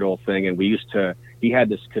old thing, and he had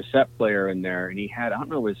this cassette player in there, and he had, I don't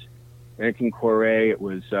know, it was Erkin Koray, it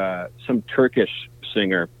was some Turkish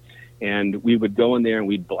singer, and we would go in there and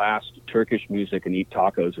we'd blast Turkish music and eat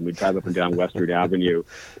tacos, and we'd drive up and down Western Avenue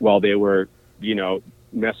while they were,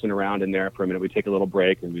 messing around in there for a minute. We'd take a little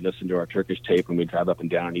break and we'd listen to our Turkish tape, and we'd drive up and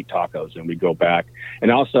down and eat tacos, and we'd go back.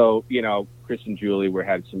 And also, Chris and Julie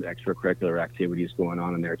had some extracurricular activities going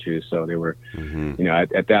on in there too. So they were,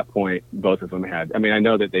 at that point, both of them had, I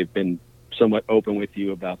know that they've been somewhat open with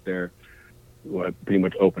you about pretty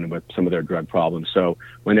much open with some of their drug problems. So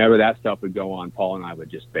whenever that stuff would go on, Paul and I would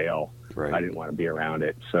just bail. Right. I didn't want to be around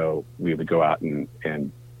it. So we would go out and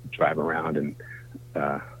drive around and,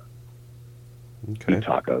 eat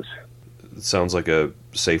tacos. It sounds like a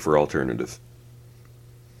safer alternative.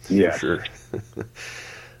 Yeah, sure.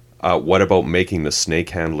 What about making the Snake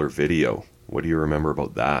Handler video? What do you remember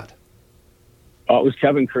about that? Oh, it was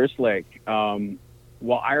Kevin Kerslake.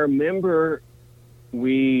 Well, I remember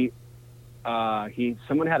someone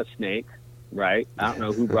had a snake, right? I don't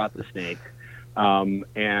know who brought the snake. And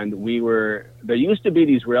there used to be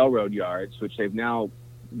these railroad yards, which they're now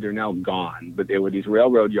gone, but there were these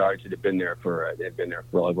railroad yards that had been there for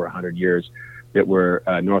over 100 years that were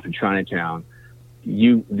north of Chinatown.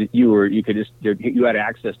 You had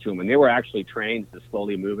access to them, and they were actually trains that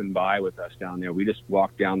slowly moving by with us down there. We just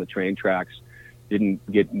walked down the train tracks, didn't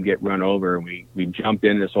get run over, and we jumped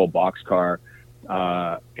in this old boxcar,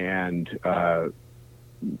 and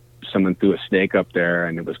someone threw a snake up there,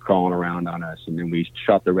 and it was crawling around on us, and then we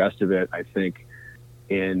shot the rest of it, I think,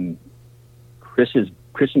 in Chris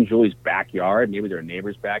and Julie's backyard, maybe their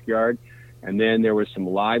neighbor's backyard. And then there was some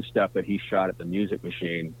live stuff that he shot at the Music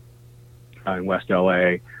Machine in West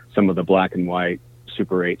LA, some of the black and white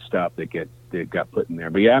Super 8 stuff that got put in there.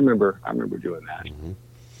 But yeah, I remember doing that. Mm-hmm.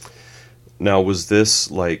 Now, was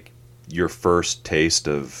this like your first taste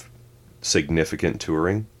of significant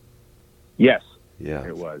touring? Yes. Yeah.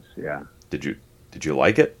 It was, yeah. Did you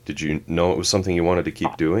like it? Did you know it was something you wanted to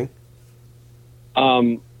keep doing?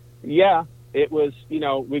 Yeah. It was,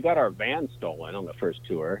 we got our van stolen on the first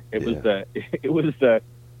tour. It was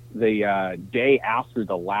the day after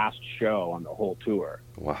the last show on the whole tour.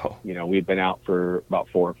 Wow. We'd been out for about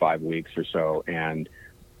 4 or 5 weeks or so, and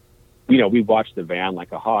we watched the van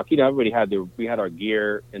like a hawk. Everybody we had our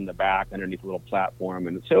gear in the back underneath a little platform,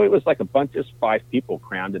 and so it was like a bunch of 5 people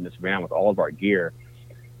crammed in this van with all of our gear.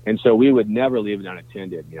 And so we would never leave it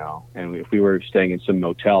unattended, and if we were staying in some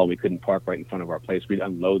motel, we couldn't park right in front of our place. We'd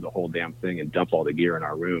unload the whole damn thing and dump all the gear in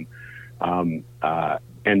our room. And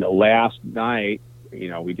the last night,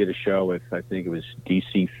 we did a show with, I think it was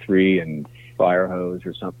DC3 and Firehose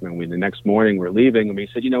or something. And the next morning we're leaving, and we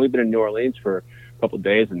said, we've been in New Orleans for a couple of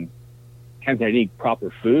days and haven't had any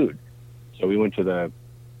proper food. So we went to the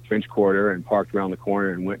French Quarter and parked around the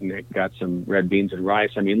corner and went and got some red beans and rice.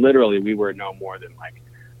 Literally, we were no more than like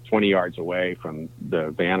 20 yards away from the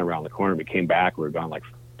van around the corner. We came back, we were gone like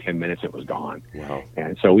 10 minutes, it was gone. Wow.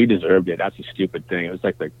 And so we deserved it. That's a stupid thing. It was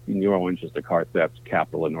like New Orleans was the car theft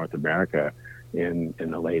capital of North America in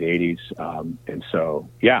the late 80s. And so,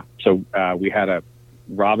 yeah. So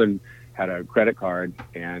Robin had a credit card,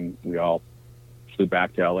 and we all flew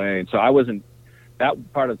back to LA. And so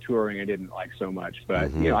that part of touring I didn't like so much,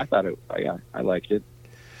 but I thought I liked it.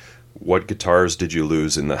 What guitars did you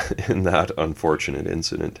lose in that unfortunate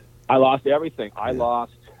incident? I lost everything. I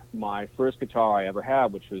lost my first guitar I ever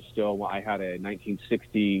had, which was I had a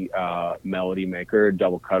 1960 Melody Maker,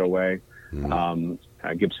 double cutaway,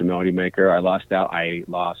 a Gibson Melody Maker. I lost that. I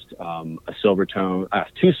lost a Silvertone,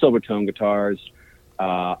 2 Silvertone guitars,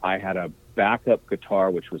 I had a backup guitar,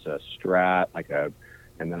 which was a Strat,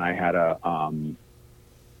 and then I had an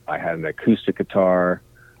acoustic guitar.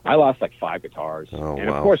 I lost like 5 guitars, and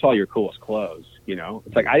wow. of course, all your coolest clothes.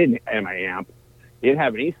 It's like I didn't have my amp, didn't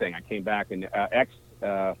have anything. I came back and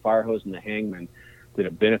Firehose and the Hangman did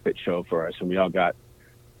a benefit show for us, and we all got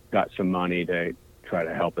some money to try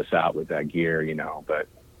to help us out with that gear, But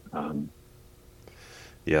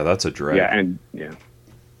yeah, that's a drag.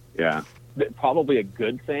 Yeah. Probably a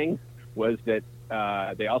good thing was that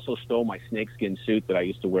they also stole my snakeskin suit that I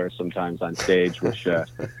used to wear sometimes on stage, which was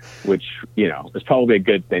probably a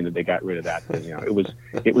good thing that they got rid of that thing. It was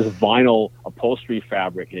vinyl upholstery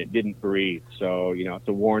fabric and it didn't breathe. So it's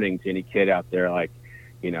a warning to any kid out there, like,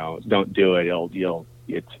 don't do it.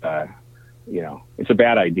 It's a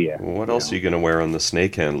bad idea. What else are you going to wear on the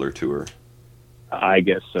Snake Handler tour? I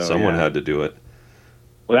guess so. Someone had to do it.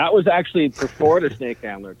 Well, that was actually before the Snake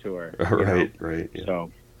Handler tour. Right. Yeah.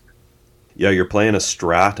 So. Yeah, you're playing a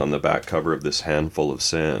Strat on the back cover of this Handful of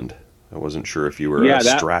Sand. I wasn't sure if you were a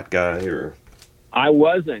Strat guy or... I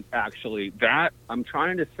wasn't, actually. I'm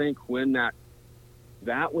trying to think when that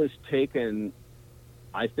was taken.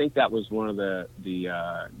 I think that was one of the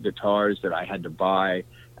guitars that I had to buy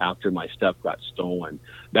after my stuff got stolen.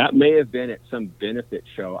 That may have been at some benefit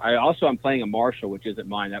show. I'm playing a Marshall, which isn't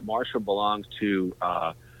mine. That Marshall belongs to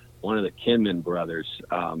one of the Kinman brothers.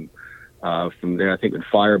 From there, I think in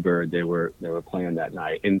Firebird they were playing that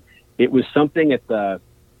night, and it was something at the.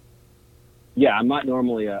 Yeah, I'm not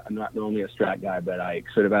normally a Strat guy, but I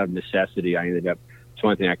sort of out of necessity, I ended up. It's the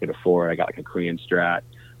only thing I could afford. I got like a Korean Strat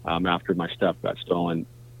after my stuff got stolen.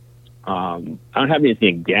 I don't have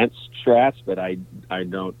anything against Strats, but I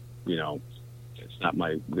don't. It's not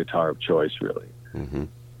my guitar of choice really. Mm-hmm.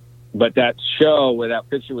 But that show where that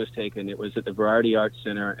picture was taken, it was at the Variety Arts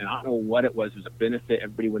Center, and I don't know what it was. It was a benefit.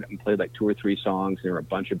 Everybody went up and played like 2 or 3 songs. There were a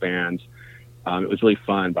bunch of bands. It was really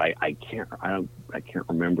fun, but I can't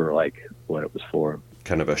remember like what it was for.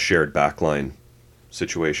 Kind of a shared backline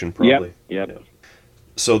situation, probably. Yep. Yeah.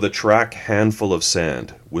 So the track "Handful of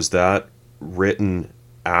Sand", was that written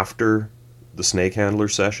after the Snake Handler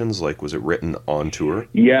sessions? Like, was it written on tour?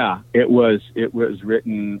 Yeah, it was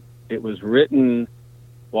written.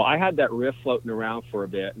 Well, I had that riff floating around for a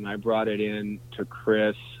bit, and I brought it in to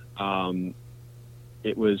Chris. The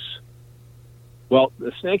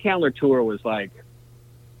Snake Handler tour was like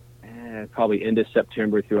probably end of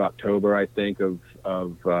September through October, I think, or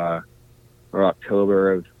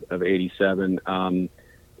October of '87.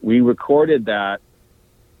 We recorded that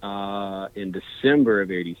in December of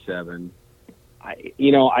 '87.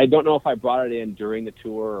 I don't know if I brought it in during the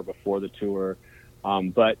tour or before the tour.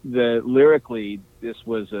 But lyrically, this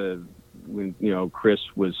was when Chris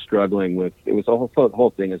was struggling with, it was the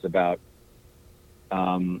whole thing is about,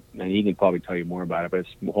 and he can probably tell you more about it, but it's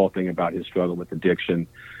the whole thing about his struggle with addiction.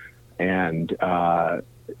 And so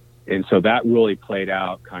that really played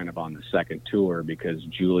out kind of on the second tour because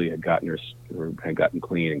Julie had gotten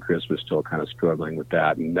clean and Chris was still kind of struggling with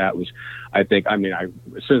that. And that was, as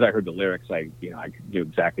soon as I heard the lyrics, I knew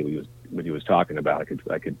exactly what he was talking about.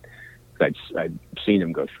 I'd seen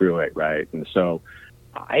him go through it, right? And so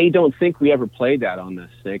I don't think we ever played that on the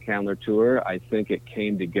Snake Handler tour. I think it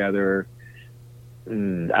came together, I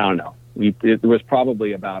don't know. It was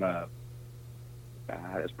probably about a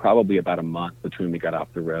month between we got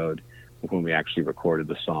off the road when we actually recorded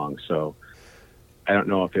the song. So I don't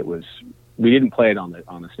know if it was, we didn't play it on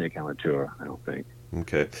the Snake Handler tour, I don't think.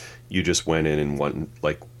 Okay. You just went in one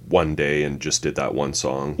day and just did that one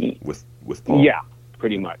song with Paul? Yeah.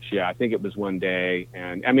 Pretty much, yeah. I think it was one day,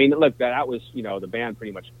 and look, that was, the band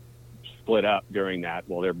pretty much split up during that.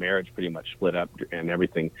 Well, their marriage pretty much split up and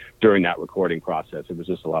everything during that recording process. It was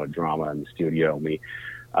just a lot of drama in the studio. We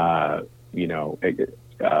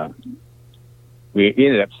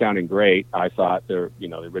ended up sounding great. I thought the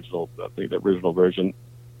original version,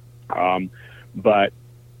 but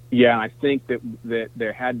yeah, I think that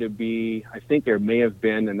there had to be. I think there may have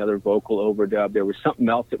been another vocal overdub. There was something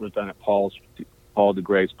else that was done at Paul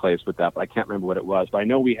DeGray's place with that, but I can't remember what it was. But I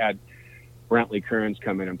know we had Brantley Kearns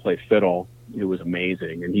come in and play fiddle. It was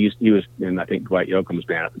amazing, and he was in, I think, Dwight Yoakam's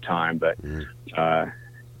band at the time. But yeah,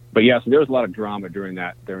 so there was a lot of drama during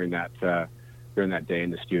that day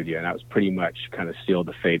in the studio, and that was pretty much kind of sealed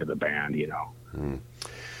the fate of the band.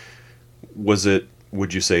 Was it?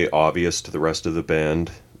 Would you say obvious to the rest of the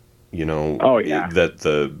band? Oh yeah, that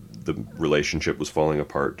the relationship was falling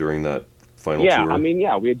apart during that final tour.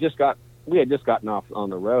 Yeah, we had just gotten off on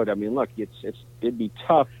the road. Look, it'd be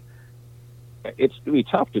tough. It'd be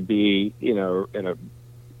tough to be, in a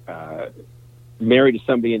married to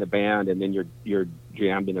somebody in the band, and then you're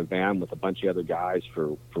jammed in a van with a bunch of other guys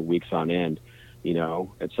for weeks on end. You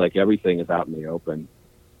know, it's like everything is out in the open.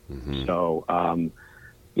 Mm-hmm. So,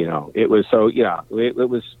 you know, it was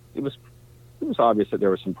obvious that there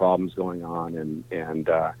were some problems going on, and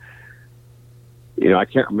you know, I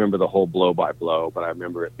can't remember the whole blow by blow, but I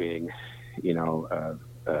remember it being, you know,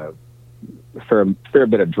 a fair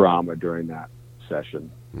bit of drama during that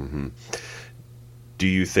session. Mm-hmm. Do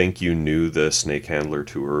you think you knew the Snake Handler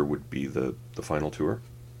tour would be the final tour?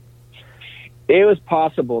 It was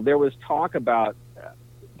possible. There was talk about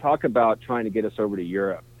trying to get us over to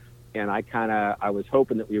Europe, and I was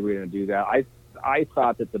hoping that we were going to do that. I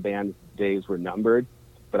thought that the band's days were numbered,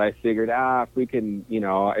 but I figured, if we can, you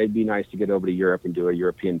know, it'd be nice to get over to Europe and do a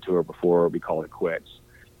European tour before we call it quits.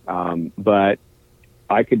 But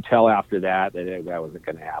I could tell after that wasn't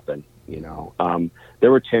going to happen. You know,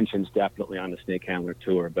 there were tensions definitely on the Snake Handler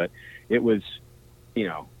tour, but it was, you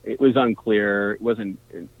know, it was unclear. It wasn't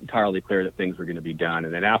entirely clear that things were going to be done.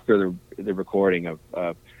 And then after the recording of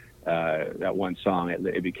that one song,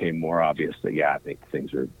 it became more obvious that, I think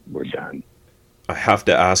things were done. I have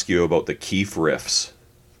to ask you about the Keef riffs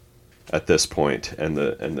at this point and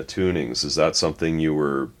the tunings. Is that something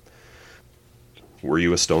were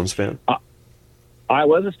you a Stones fan? I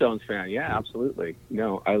was a Stones fan. Yeah, absolutely.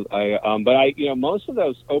 No, but you know, most of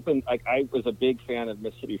those open, like I was a big fan of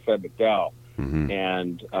Mississippi Fred McDowell. Mm-hmm.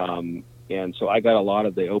 And so I got a lot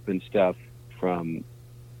of the open stuff from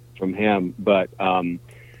him, but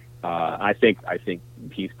I think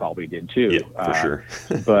Keith probably did too. Yeah, for sure.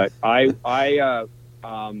 But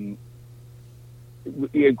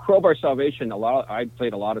in Crowbar Salvation, I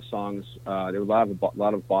played a lot of songs. There was a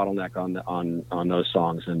lot of bottleneck on those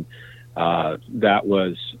songs, and that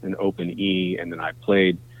was an open E. And then I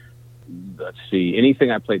played, let's see,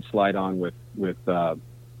 anything I played slide on with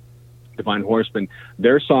Divine Horsemen.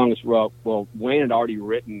 Their songs, well, Wayne had already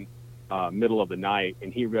written Middle of the Night,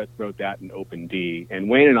 and he wrote that in open D. And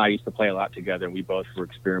Wayne and I used to play a lot together, and we both were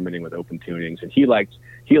experimenting with open tunings. And he liked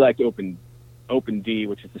open D,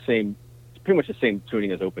 which is pretty much the same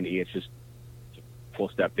tuning as open E. It's just a full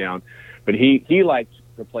step down. But he liked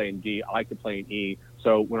to play in D. I like to play in E.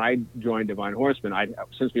 So when I joined Divine Horsemen,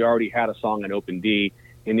 since we already had a song in open D,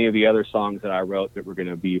 any of the other songs that I wrote that were going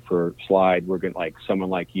to be for slide were going, like Someone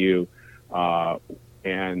Like You.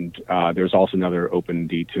 And there's also another open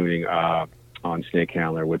D tuning on Snake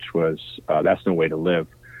Handler, which was That's No Way to Live.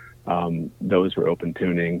 Those were open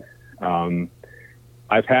tuning.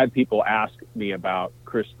 I've had people ask me about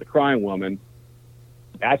Chris the Crying Woman.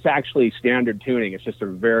 That's actually standard tuning. It's just a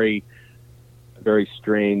very, very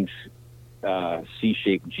strange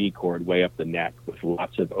C-shaped G chord way up the neck with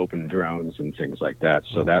lots of open drones and things like that.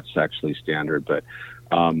 So that's actually standard. But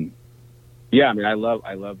yeah, I mean, I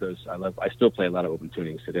love those. I still play a lot of open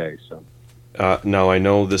tunings today. So now I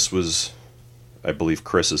know this was, I believe,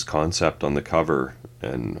 Chris's concept on the cover,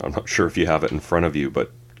 and I'm not sure if you have it in front of you,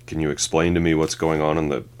 but can you explain to me what's going on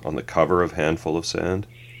the cover of Handful of Sand?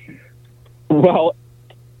 Well,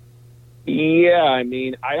 yeah, I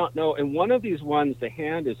mean, I don't know. In one of these ones, the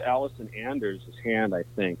hand is Allison Anders' hand, I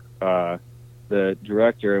think, the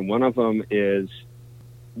director, and one of them is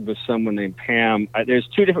with someone named Pam. There's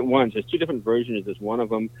two different ones. There's two different versions. There's one of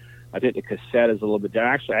them. I think the cassette is a little bit.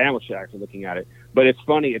 Actually, I am actually looking at it, but it's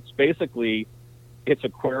funny. It's basically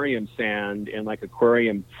aquarium sand and like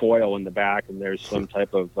aquarium foil in the back, and there's some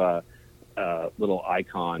type of little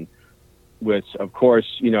icon, which of course,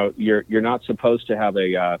 you know, you're not supposed to have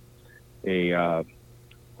a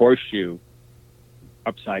horseshoe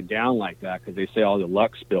upside down like that, because they say all the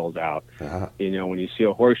luck spills out. Uh-huh. You know, when you see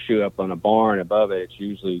a horseshoe up on a barn above it, it's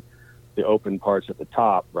usually the open parts at the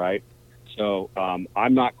top, right? So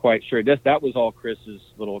I'm not quite sure. That was all Chris's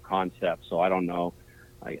little concept, so I don't know.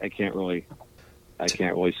 I can't really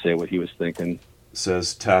say what he was thinking.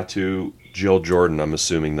 Says tattoo Jill Jordan. I'm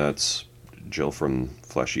assuming that's Jill from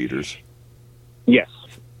Flesh Eaters. Yes.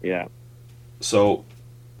 Yeah. So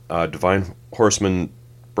Divine Horsemen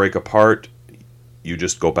break apart. You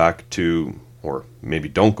just go back to, or maybe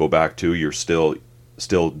don't go back to, you're still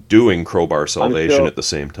doing Crowbar Salvation at the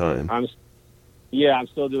same time. I'm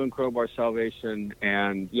still doing Crowbar Salvation,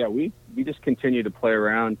 and yeah, we just continue to play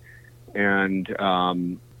around, and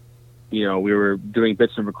you know, we were doing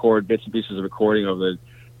bits and pieces of recording over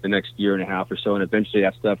the next year and a half or so, and eventually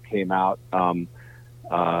that stuff came out on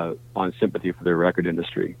Sympathy for the Record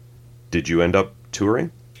Industry. Did you end up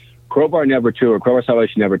touring? Crowbar never toured. Crowbar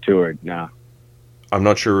Salvation never toured. Nah. I'm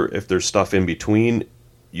not sure if there's stuff in between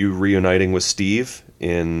you reuniting with Steve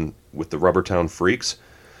with the Rubbertown Freaks.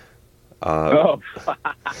 Yeah,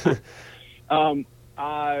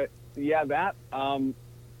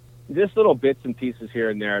 just little bits and pieces here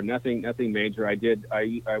and there. Nothing major. I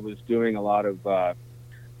was doing a lot of.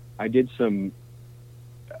 I did some.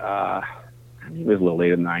 I think it was a little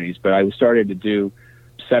late in the '90s, but I started to do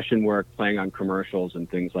session work, playing on commercials and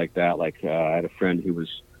things like that. Like I had a friend who was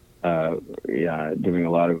doing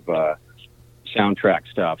a lot of soundtrack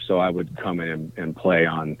stuff, so I would come in and play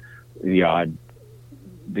on the odd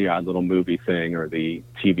little movie thing or the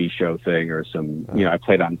TV show thing or some. I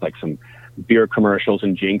played on like some beer commercials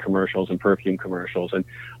and gin commercials and perfume commercials, and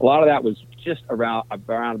a lot of that was just around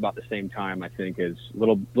about the same time, I think, as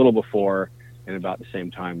little before and about the same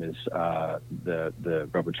time as the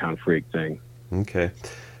Rubber Town Freak thing. Okay,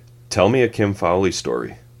 tell me a Kim Fowley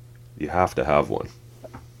story. You have to have one.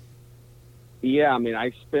 Yeah, I mean,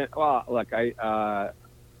 that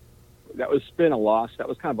was kind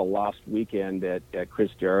of a lost weekend at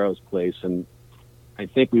Chris Darrow's place, and I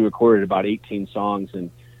think we recorded about 18 songs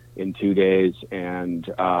in 2 days, and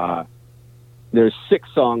there's 6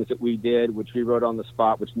 songs that we did, which we wrote on the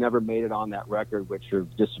spot, which never made it on that record, which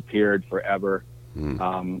have disappeared forever,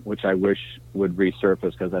 which I wish would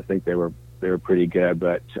resurface because I think they were pretty good.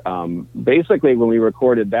 But basically, when we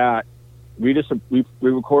recorded that, we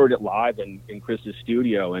recorded it live in Chris's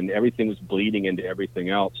studio, and everything was bleeding into everything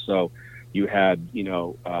else. So you had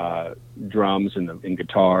drums and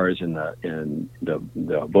guitars and the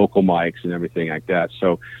vocal mics and everything like that.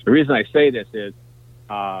 So the reason I say this is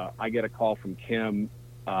I get a call from Kim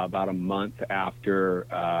about a month after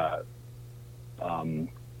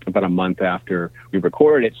we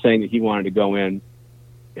recorded it, saying that he wanted to go in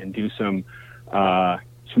and do some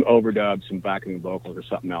overdubs, some backing vocals or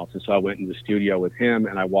something else. And so I went in the studio with him,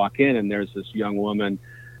 and I walk in, and there's this young woman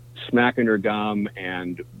smacking her gum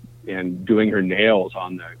and doing her nails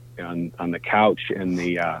on the couch in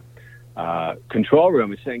the control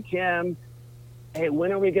room, and saying, "Kim, hey,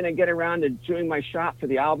 when are we going to get around to doing my shot for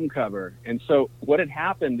the album cover?" And so what had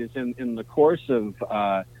happened is in the course of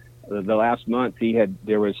the last month,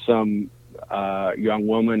 there was some young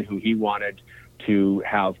woman who he wanted to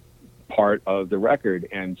have part of the record,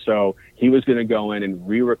 and so he was going to go in and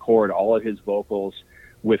re-record all of his vocals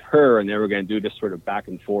with her, and they were going to do this sort of back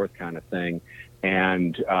and forth kind of thing.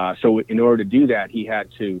 And so in order to do that, he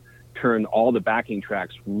had to turn all the backing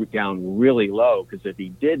tracks down really low, because if he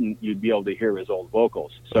didn't, you'd be able to hear his old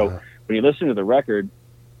vocals. So when you listen to the record,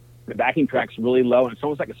 the backing track's really low, and it's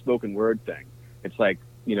almost like a spoken word thing. It's like,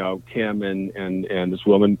 Kim and this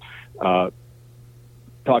woman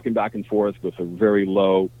talking back and forth with a very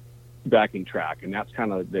low backing track, and that's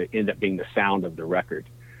kind of end up being the sound of the record,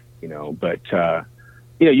 But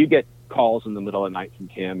you get calls in the middle of the night from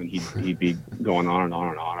Kim, and he'd be going on and on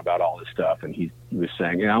and on about all this stuff, and he was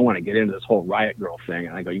saying, I want to get into this whole Riot Girl thing,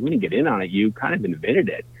 and I go, you wouldn't get in on it, you kind of invented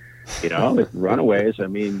it, with Runaways. I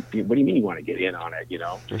mean, what do you mean you want to get in on it,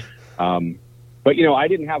 But I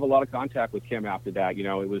didn't have a lot of contact with Kim after that.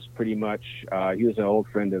 It was pretty much he was an old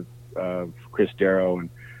friend of Chris Darrow,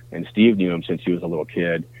 and Steve knew him since he was a little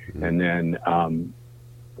kid. Mm-hmm. And then,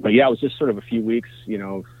 but yeah, it was just sort of a few weeks,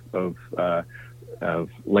 of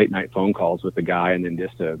late night phone calls with the guy, and then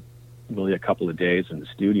just really a couple of days in the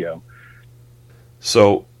studio.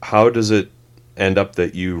 So how does it end up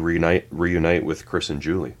that you reunite with Chris and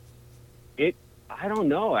Julie? I don't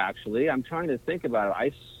know, actually. I'm trying to think about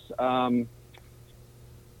it.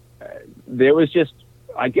 There was just,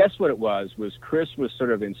 I guess what it was Chris was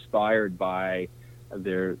sort of inspired by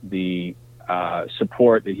the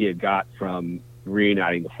support that he had got from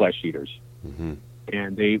reuniting the Flesh Eaters. Mm-hmm.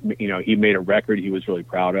 And he made a record he was really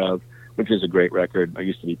proud of, which is a great record. I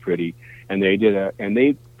Used to Be Pretty. And they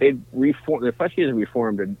reformed, the Flesh Eaters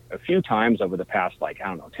reformed a few times over the past,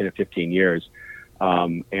 10 or 15 years.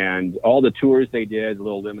 And all the tours they did,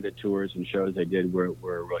 little limited tours and shows they did were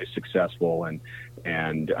really successful. And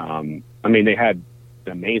I mean, they had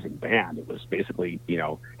an amazing band. It was basically,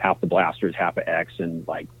 half the Blasters, half of X, and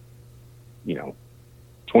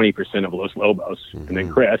 20% of Los Lobos, mm-hmm. and then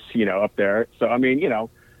Chris, up there. So, I mean,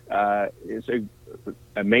 it's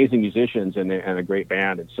amazing musicians and a great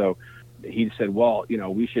band. And so he said, well,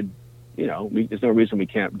 we should, there's no reason we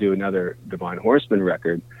can't do another Divine Horsemen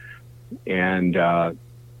record. And so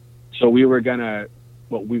what we were going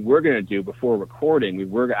to do before recording, we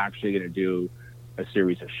were actually going to do a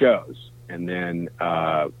series of shows. And then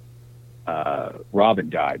Robin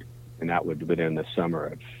died, and that would have been in the summer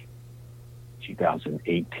of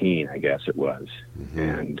 2018, I guess it was. Mm-hmm.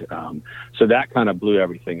 And so that kind of blew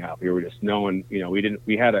everything up. We were just knowing,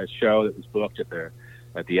 we had a show that was booked at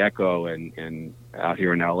the Echo and out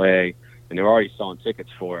here in LA, and they were already selling tickets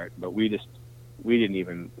for it, but the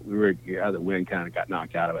wind kind of got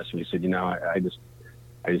knocked out of us, and we said, I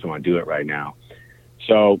just want to do it right now.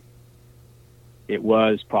 So it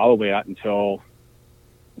was probably not until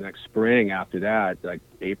next spring after that, like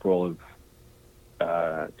April of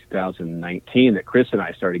 2019, that Chris and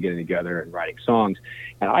I started getting together and writing songs.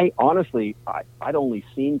 And I honestly, I'd only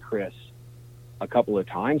seen Chris a couple of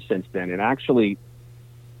times since then. And actually,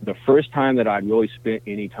 the first time that I'd really spent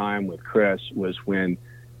any time with Chris was when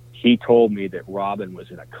he told me that Robin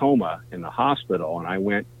was in a coma in the hospital, and I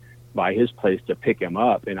went by his place to pick him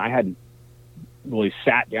up. And I hadn't really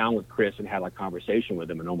sat down with Chris and had a conversation with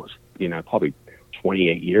him in almost, probably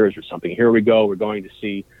 28 years or something. Here we go. We're going to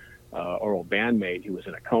see our old bandmate who was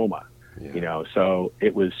in a coma, so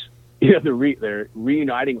it was, the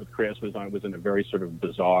reuniting with Chris was in a very sort of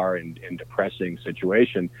bizarre and depressing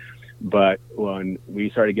situation. But when we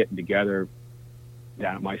started getting together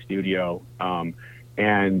down at my studio,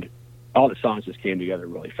 and all the songs just came together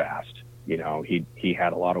really fast. He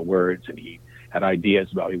had a lot of words, and he had ideas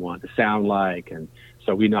about what he wanted to sound like. And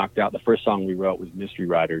so we knocked out, the first song we wrote was Mystery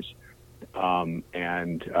Riders. And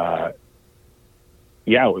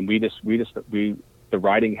the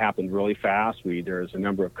writing happened really fast. There's a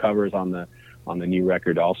number of covers on the new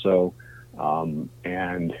record also.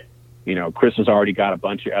 Chris has already got a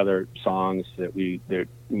bunch of other songs that we've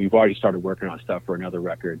already started working on stuff for another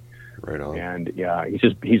record. Right on. And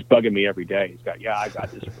he's bugging me every day. He's got, I got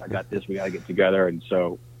this, we got to get together. And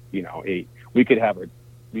so, we could have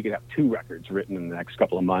 2 records written in the next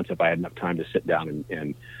couple of months if I had enough time to sit down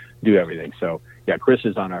and do everything. So Chris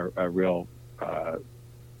is on a real,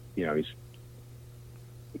 he's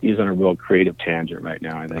on a real creative tangent right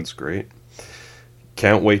now, I think. That's great.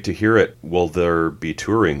 Can't wait to hear it. Will there be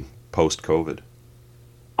touring post-COVID?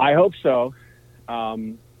 I hope so.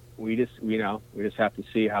 We just have to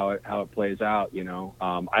see how it plays out.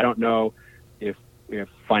 I don't know if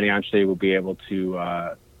financially we'll be able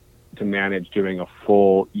to manage doing a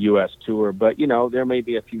full U.S. tour, but there may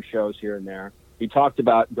be a few shows here and there. He talked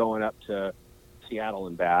about going up to Seattle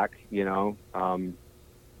and back, and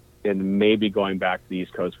maybe going back to the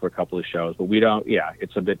East Coast for a couple of shows, but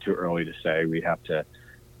it's a bit too early to say. We have to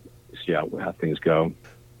see how things go.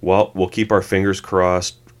 Well, we'll keep our fingers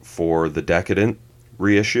crossed for the Decadent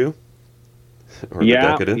reissue. Or the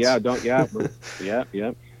Decadence.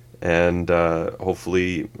 Yeah. And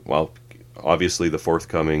hopefully, obviously the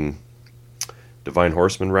forthcoming Divine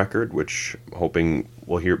Horsemen record, which hoping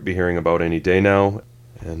we'll be hearing about any day now,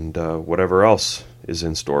 and whatever else is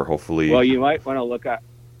in store, hopefully. Well, you might want to look at,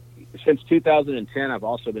 since 2010, I've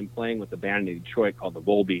also been playing with a band in Detroit called the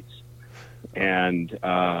Volbeats, and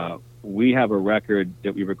we have a record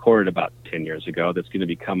that we recorded about 10 years ago that's going to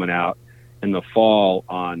be coming out in the fall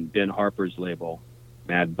on Ben Harper's label,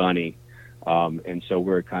 Mad Bunny. And so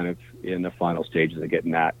we're kind of in the final stages of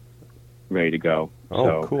getting that ready to go.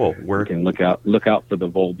 Oh, so cool. You can look out for the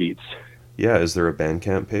Volbeats. Yeah. Is there a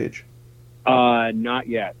Bandcamp page? Not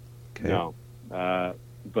yet. Okay. No.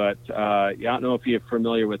 But I don't know if you're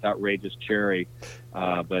familiar with Outrageous Cherry,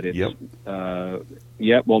 but it's,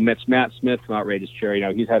 it's Matt Smith from Outrageous Cherry.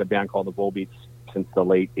 Now, he's had a band called the Volbeats since the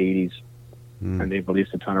late 80s, and they've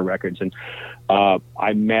released a ton of records. And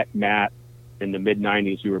I met Matt in the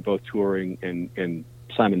mid-90s. We were both touring in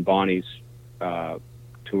Simon Bonney's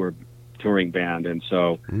touring band. And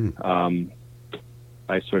so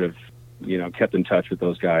I sort of, kept in touch with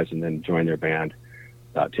those guys and then joined their band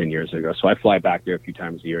about 10 years ago. So I fly back there a few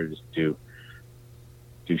times a year to just do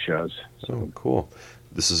shows. So. Oh, cool.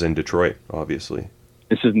 This is in Detroit, obviously.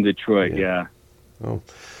 This is in Detroit, yeah. Oh,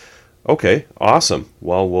 okay, awesome.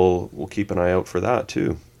 Well, we'll keep an eye out for that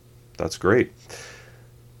too. That's great.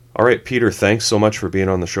 All right, Peter, thanks so much for being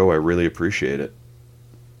on the show. I really appreciate it.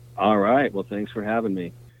 All right. Well, thanks for having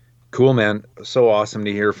me. Cool, man. So awesome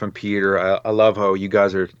to hear from Peter. I love how you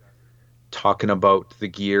guys are talking about the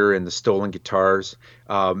gear and the stolen guitars,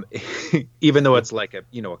 even though it's like a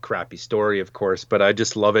crappy story, of course, but I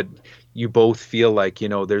just love it. You both feel like,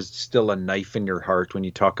 there's still a knife in your heart when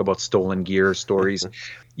you talk about stolen gear stories.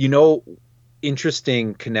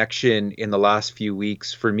 Interesting connection in the last few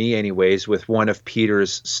weeks, for me anyways, with one of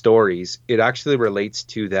Peter's stories. It actually relates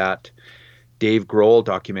to that Dave Grohl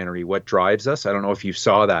documentary, What Drives Us. I don't know if you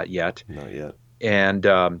saw that yet. Not yet. And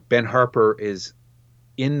Ben Harper is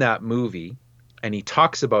in that movie, and he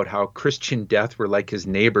talks about how Christian Death were like his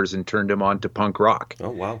neighbors and turned him on to punk rock.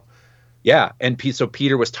 Oh, wow. Yeah. And so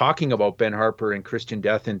Peter was talking about Ben Harper and Christian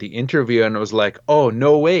Death in the interview, and it was like, oh,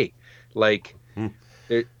 no way. Like,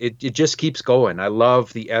 it just keeps going. I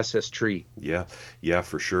love the SS Tree. Yeah,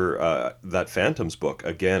 for sure. That Phantoms book,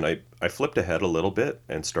 again, I flipped ahead a little bit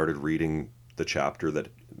and started reading the chapter that,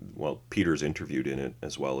 Peter's interviewed in it,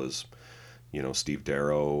 as well as, Steve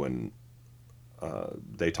Darrow, and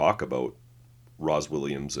they talk about Roz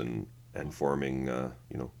Williams and and forming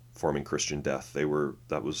forming Christian Death.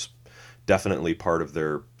 That was definitely part of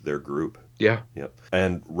their group. Yeah. Yep.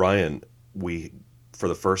 And Ryan, we for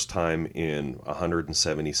the first time in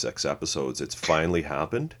 176 episodes, it's finally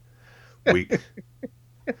happened. We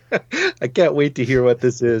I can't wait to hear what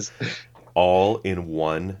this is. all in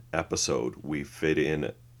one episode, we fit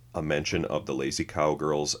in a mention of the Lazy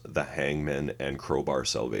Cowgirls, the Hangmen, and Crowbar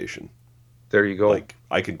Salvation. There you go. Like,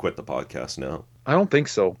 I can quit the podcast now. I don't think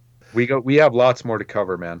so. We have lots more to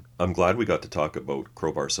cover, man. I'm glad we got to talk about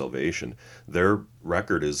Crowbar Salvation. Their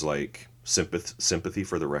record is like sympathy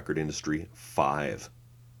for the record industry 5.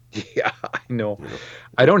 Yeah, I know. You know?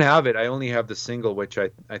 I don't have it. I only have the single, which I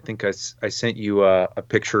think I sent you a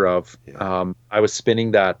picture of. Yeah. I was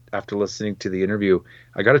spinning that after listening to the interview.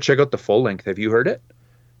 I got to check out the full length. Have you heard it?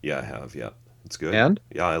 Yeah, I have. Yeah, it's good. And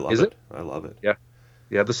yeah, I love is it. it? I love it. Yeah,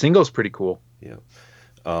 yeah. The single's pretty cool. Yeah.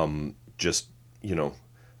 Just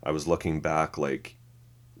I was looking back, like,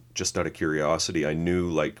 just out of curiosity. I knew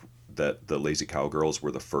like that the Lazy Cowgirls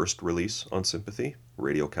were the first release on Sympathy,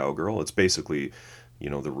 Radio Cowgirl. It's basically,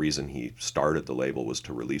 the reason he started the label was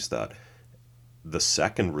to release that. The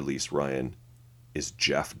second release, Ryan, is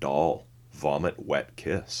Jeff Dahl, Vomit Wet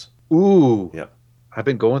Kiss. Ooh. Yeah. I've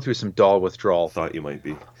been going through some doll withdrawal. Thought you might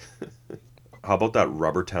be. How about that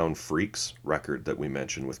Rubbertown Freaks record that we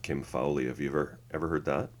mentioned with Kim Fowley? Have you ever heard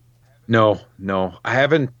that? No. I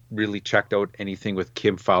haven't really checked out anything with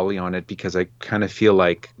Kim Fowley on it because I kind of feel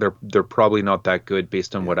like they're probably not that good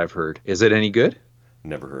based on what I've heard. Is it any good?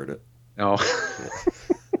 Never heard it. No.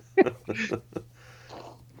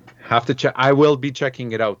 Have to check. I will be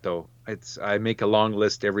checking it out though. I make a long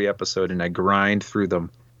list every episode and I grind through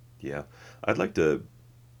them. Yeah. I'd like to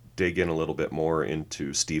dig in a little bit more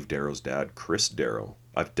into Steve Darrow's dad, Chris Darrow.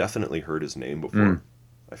 I've definitely heard his name before,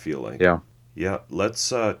 I feel like. Yeah. Yeah, let's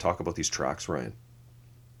talk about these tracks, Ryan.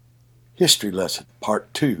 History Lesson,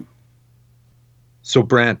 Part 2. So,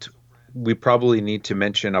 Brant, we probably need to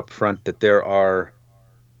mention up front that there are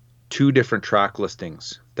 2 different track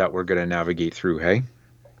listings that we're going to navigate through, hey?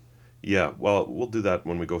 Yeah, well, we'll do that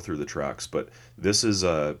when we go through the tracks, but this is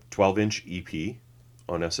a 12-inch EP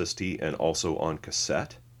on SST and also on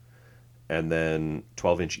cassette, and then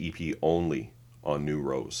 12-inch EP only on New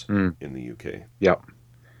Rose in the UK. Yep.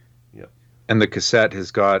 Yep. And the cassette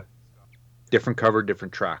has got different cover,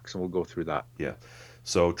 different tracks, and we'll go through that. Yeah.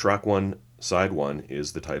 So track 1, side 1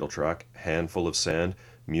 is the title track, Handful of Sand,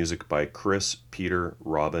 music by Chris, Peter,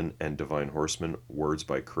 Robin, and Divine Horsemen, words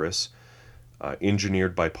by Chris,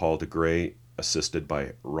 engineered by Paul DeGray, assisted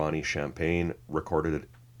by Ronnie Champagne, recorded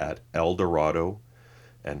at El Dorado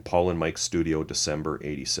and Paul and Mike's studio, December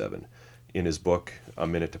 87. In his book, A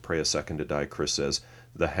Minute to Pray, A Second to Die, Chris says,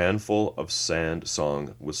 the Handful of Sand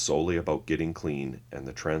song was solely about getting clean and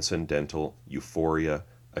the transcendental euphoria,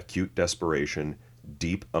 acute desperation,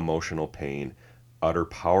 deep emotional pain, utter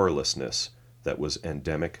powerlessness that was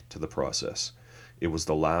endemic to the process. It was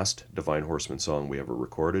the last Divine Horseman song we ever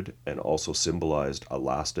recorded and also symbolized a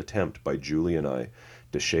last attempt by Julie and I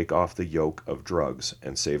to shake off the yoke of drugs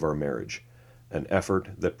and save our marriage, an effort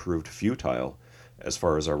that proved futile as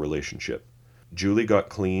far as our relationship. Julie got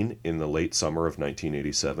clean in the late summer of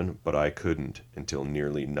 1987, but I couldn't until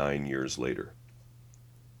nearly 9 years later.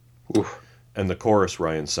 Oof. And the chorus,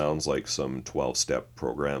 Ryan, sounds like some 12-step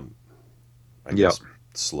program, I guess,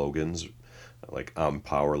 slogans, like, I'm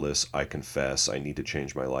powerless, I confess, I need to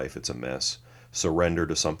change my life, it's a mess. Surrender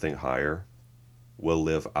to something higher. We'll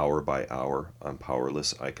live hour by hour. I'm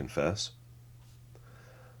powerless, I confess.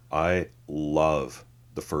 I love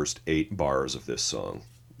the first 8 bars of this song.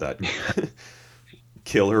 That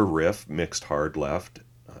killer riff mixed hard left,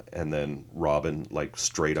 and then Robin, like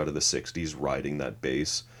straight out of the 60s, riding that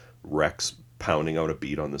bass, Rex pounding out a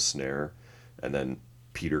beat on the snare, and then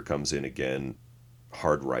Peter comes in again,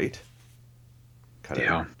 hard right, kind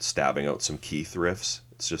of stabbing out some Keith riffs.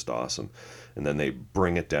 It's just awesome. And then they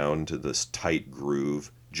bring it down to this tight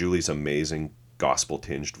groove. Julie's amazing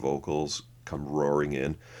gospel-tinged vocals come roaring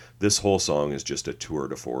in. This whole song is just a tour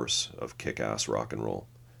de force of kick-ass rock and roll.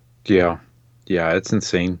 Yeah, it's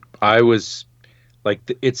insane. I was like,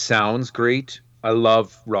 it sounds great. I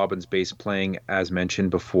love Robin's bass playing, as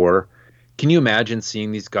mentioned before. Can you imagine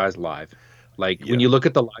seeing these guys live? Like, when you look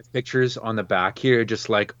at the live pictures on the back here, just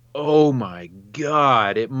like, oh my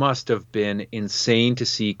God, it must have been insane to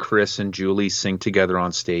see Chris and Julie sing together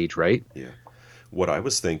on stage, right? Yeah. What I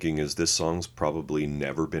was thinking is this song's probably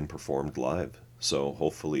never been performed live, so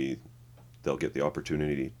hopefully they'll get the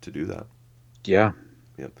opportunity to do that. Yeah.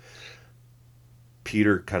 Yep.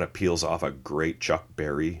 Peter kind of peels off a great Chuck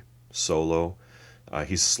Berry solo.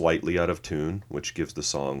 He's slightly out of tune, which gives the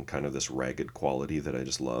song kind of this ragged quality that I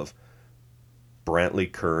just love.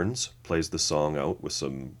 Brantley Kearns plays the song out with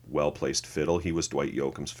some well-placed fiddle. He was Dwight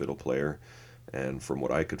Yoakam's fiddle player, and from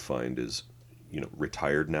what I could find is,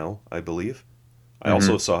 retired now, I believe. I Hmm.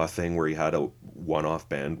 also saw a thing where he had a one-off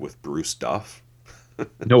band with Bruce Duff.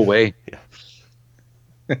 No way.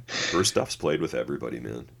 Yeah, Bruce Duff's played with everybody,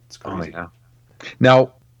 man. It's Oh crazy. yeah.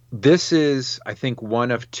 Now, this is, I think, one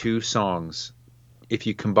of two songs. If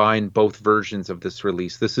you combine both versions of this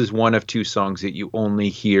release, this is one of two songs that you only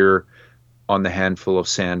hear on the Handful of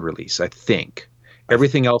Sand release, I think. I th-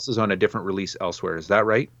 Everything else is on a different release elsewhere. Is that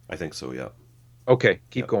right? I think so, yeah. Okay,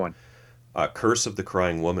 keep Yep. going. Curse of the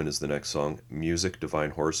Crying Woman is the next song. Music,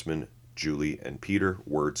 Divine Horsemen, Julie and Peter.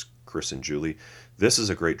 Words, Chris and Julie. This is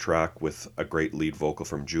a great track with a great lead vocal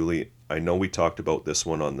from Julie. I know we talked about this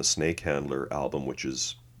one on the Snake Handler album, which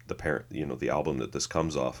is the parent, the album that this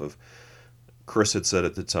comes off of. Chris had said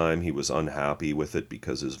at the time he was unhappy with it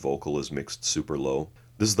because his vocal is mixed super low.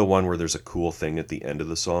 This is the one where there's a cool thing at the end of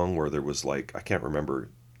the song where there was like, I can't remember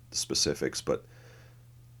the specifics, but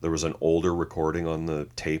there was an older recording on the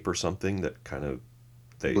tape or something that kind of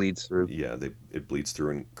they Bleeds through. yeah, it bleeds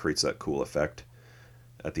through and creates that cool effect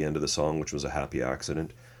at the end of the song, which was a happy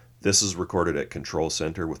accident. This is recorded at Control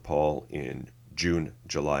Center with Paul in June,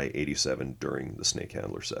 July 87 during the Snake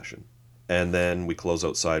Handler session. And then we close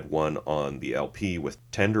out side one on the LP with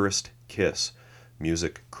Tenderest Kiss.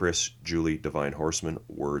 Music, Chris, Julie, Divine Horseman.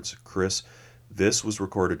 Words, Chris. This was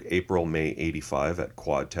recorded April, May 85 at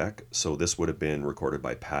Quad Tech, so this would have been recorded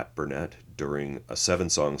by Pat Burnett during a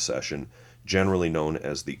 7-song session, generally known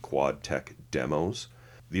as the Quad Tech Demos.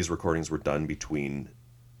 These recordings were done between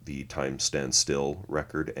the Time Stand Still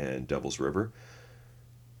record and Devil's River.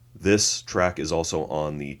 This track is also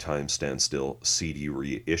on the Time Stand Still CD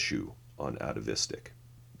reissue on Atavistic.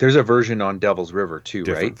 There's a version on Devil's River too,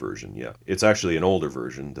 Different right? version, yeah. It's actually an older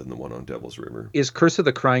version than the one on Devil's River. Is Curse of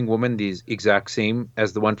the Crying Woman the exact same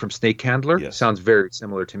as the one from Snake Handler? Yes, Sounds very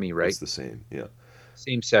similar to me, right? it's the same, yeah.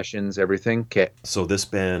 Same sessions, everything. Okay. So this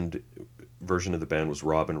band version of the band was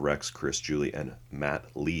Robin, Rex, Chris, Julie, and Matt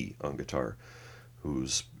Lee on guitar,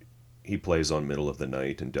 he plays on Middle of the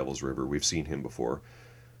Night and Devil's River. We've seen him before.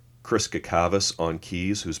 Chris Kakavas on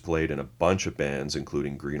keys, who's played in a bunch of bands,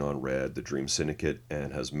 including Green on Red, The Dream Syndicate,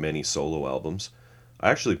 and has many solo albums.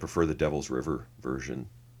 I actually prefer the Devil's River version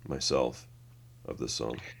myself of this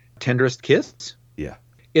song. Tenderest Kiss? Yeah,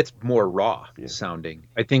 It's more raw yeah. sounding.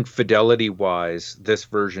 I think fidelity wise, this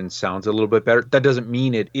version sounds a little bit better. That doesn't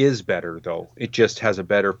mean it is better, though. It just has a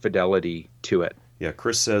better fidelity to it. Yeah,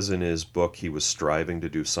 Chris says in his book he was striving to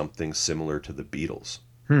do something similar to the Beatles.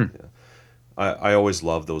 Hmm. Yeah. I always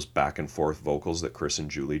love those back and forth vocals that Chris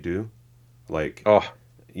and Julie do. Like, Oh,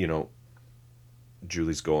 you know,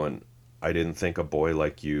 Julie's going, I didn't think a boy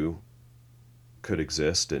like you could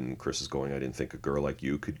exist. And Chris is going, I didn't think a girl like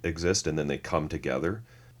you could exist. And then they come together,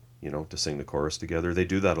 to sing the chorus together. They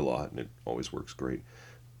do that a lot, and it always works great.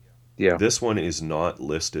 yeah. This one is not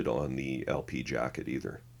listed on the LP jacket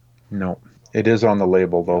either. No, it is on the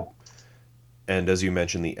label, though. And as you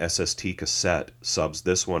mentioned, the SST cassette subs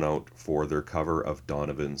this one out for their cover of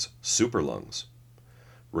Donovan's Super Lungs,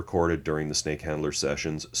 recorded during the Snake Handler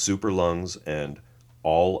sessions. Super Lungs and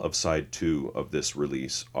all of side 2 of this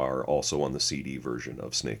release are also on the CD version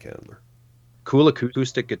of Snake Handler. Cool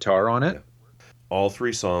acoustic guitar on it. Yeah. All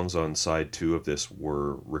 3 songs on side 2 of this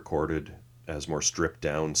were recorded as more stripped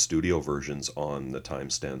down studio versions on the Time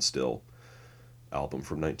Stand Still album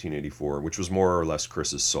from 1984, which was more or less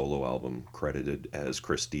Chris's solo album, credited as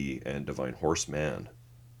Chris D and Divine Horseman,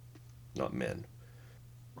 not Men.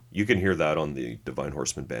 You can hear that on the Divine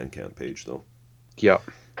Horseman Bandcamp page, though. Yeah.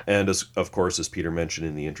 And of course, as Peter mentioned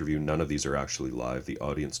in the interview, none of these are actually live. The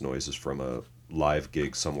audience noise is from a live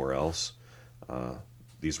gig somewhere else.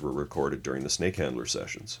 These were recorded during the Snake Handler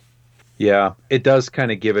sessions. Yeah, it does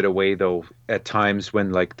kind of give it away though at times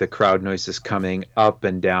when like the crowd noise is coming up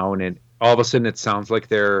and down and all of a sudden it sounds like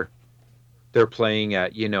they're playing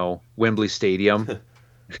at, Wembley Stadium.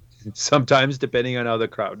 Sometimes depending on how the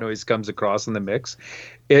crowd noise comes across in the mix.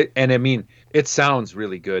 And I mean, it sounds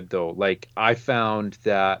really good though. Like I found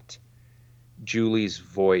that Julie's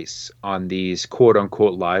voice on these quote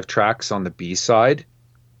unquote live tracks on the B side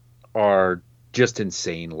are just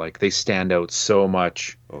insane. Like they stand out so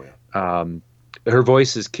much. Oh, yeah. Her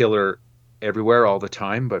voice is killer everywhere all the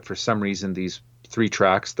time, but for some reason these 3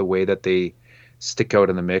 tracks, the way that they stick out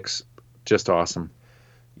in the mix, just awesome.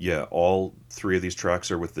 Yeah, all 3 of these tracks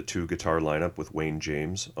are with the 2 guitar lineup with Wayne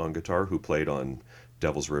James on guitar, who played on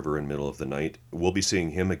Devil's River and Middle of the Night. We'll be seeing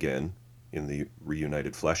him again in the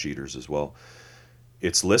reunited Flesh Eaters as well.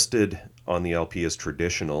 It's listed on the LP as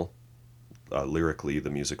traditional, lyrically, the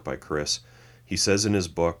music by Chris. He says in his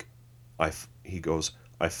book, He goes,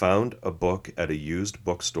 I found a book at a used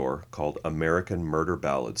bookstore called American Murder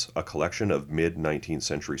Ballads, a collection of mid-19th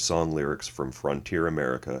century song lyrics from frontier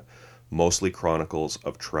America, mostly chronicles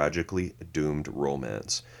of tragically doomed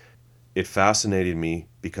romance. It fascinated me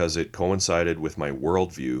because it coincided with my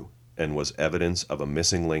worldview and was evidence of a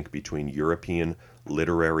missing link between European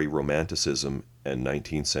literary romanticism and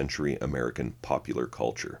 19th century American popular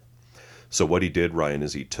culture. So what he did, Ryan,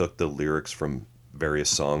 is he took the lyrics from various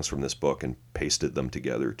songs from this book and pasted them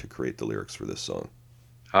together to create the lyrics for this song.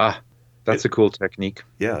 Ah, that's It, a cool technique.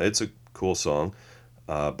 yeah, it's a cool song.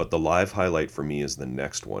 But the live highlight for me is the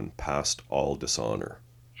next one, Past All Dishonor.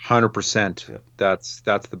 100%. Yeah. That's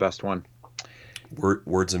the best one.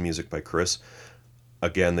 Words and music by Chris.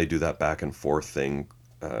 Again, they do that back and forth thing.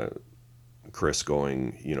 Chris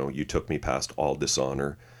going, you took me past all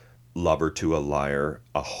dishonor, lover to a liar,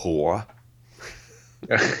 a whore.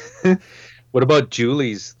 What about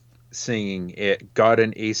Julie's singing? It got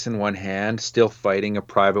an ace in one hand, still fighting a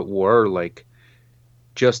private war, like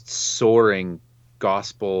just soaring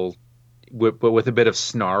gospel, but with a bit of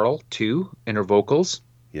snarl too in her vocals.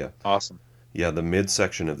 Yeah. Awesome. Yeah, the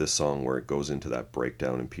midsection of this song where it goes into that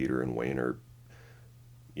breakdown and Peter and Wayne are,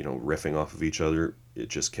 riffing off of each other, it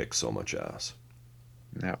just kicks so much ass.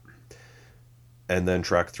 Yeah. And then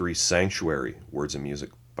track 3, Sanctuary, words and music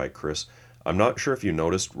by Chris. I'm not sure if you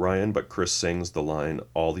noticed, Ryan, but Chris sings the line,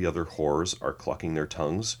 all the other whores are clucking their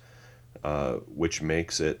tongues, which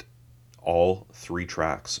makes it all 3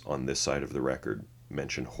 tracks on this side of the record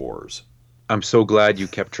mention whores. I'm so glad you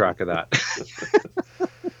kept track of that.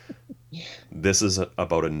 This is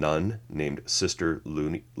about a nun named Sister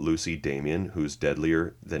Lucy Damien, who's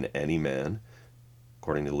deadlier than any man,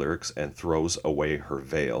 according to the lyrics, and throws away her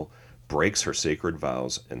veil, breaks her sacred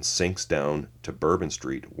vows, and sinks down to Bourbon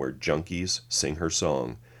Street, where junkies sing her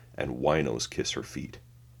song and winos kiss her feet.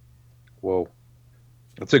 Whoa.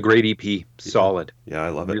 That's a great EP. Solid. Yeah, I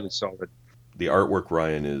love it. Really solid. The artwork,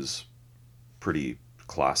 Ryan, is pretty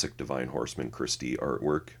classic Divine Horseman Christie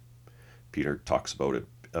artwork. Peter talks about it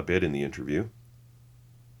a bit in the interview.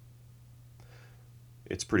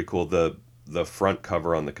 It's pretty cool. The front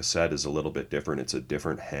cover on the cassette is a little bit different. It's a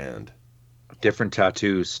different hand. Different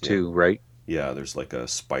tattoos too, right? Yeah, there's like a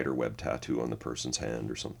spider web tattoo on the person's hand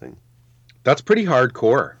or something. That's pretty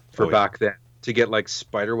hardcore for Oh, yeah. back then to get like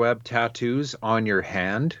spiderweb tattoos on your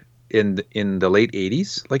hand in the late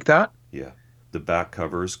 80s like that. Yeah. The back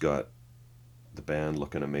cover's got the band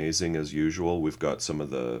looking amazing as usual. We've got some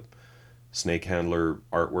of the Snake Handler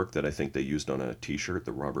artwork that I think they used on a t-shirt,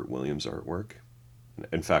 the Robert Williams artwork.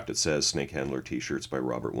 In fact, it says Snake Handler t-shirts by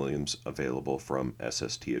Robert Williams available from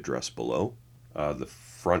SST address below. The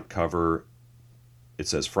front cover, it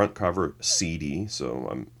says front cover CD, so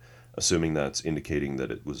I'm assuming that's indicating that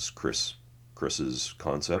it was Chris's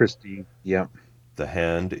concept. Christy, yeah. The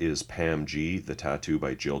hand is Pam G, the tattoo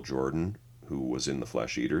by Jill Jordan, who was in the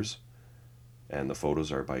Flesh Eaters. And the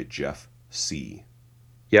photos are by Jeff C.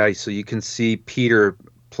 Yeah, so you can see Peter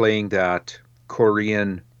playing that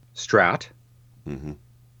Korean Strat Mm-hmm.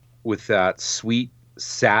 with that sweet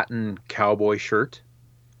satin cowboy shirt.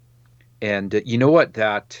 And you know what,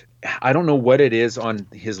 that I don't know what it is on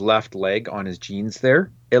his left leg on his jeans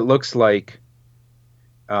there. It looks like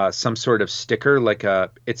some sort of sticker,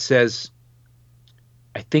 it says,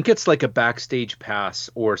 I think it's like a backstage pass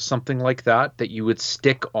or something like that you would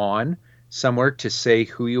stick on somewhere to say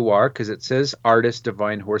who you are, because it says artist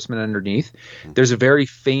Divine Horseman underneath. There's a very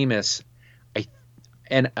famous,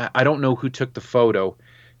 I don't know who took the photo.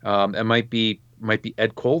 It might be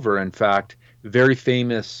Ed Culver, in fact. Very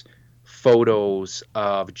famous photos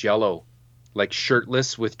of Jello, like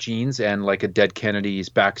shirtless with jeans and like a Dead Kennedy's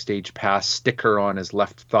backstage pass sticker on his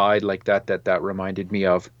left thigh, like that reminded me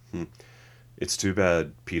of. It's too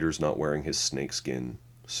bad Peter's not wearing his snakeskin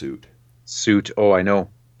suit. Oh, I know.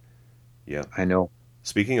 Yeah. I know.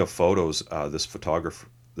 Speaking of photos, this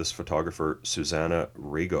photographer Susanna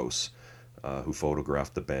Rigos, who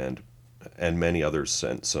photographed the band, and many others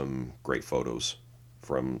sent some great photos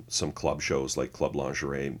from some club shows like Club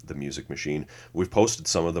Lingerie, The Music Machine. We've posted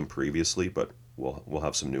some of them previously, but we'll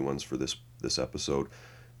have some new ones for this episode.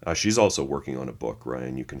 She's also working on a book,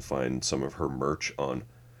 Ryan. You can find some of her merch on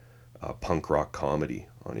Punk Rock Comedy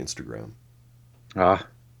on Instagram.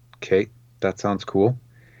 Okay. That sounds cool.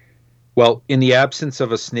 Well, in the absence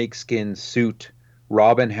of a snakeskin suit,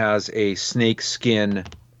 Robin has a snakeskin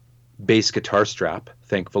bass guitar strap,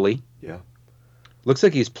 thankfully. Yeah. Looks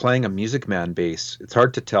like he's playing a Music Man bass. It's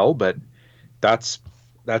hard to tell, but that's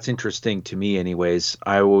interesting to me anyways.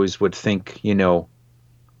 I always would think,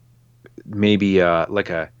 maybe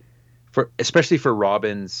especially for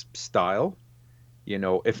Robin's style,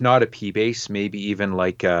 if not a P bass, maybe even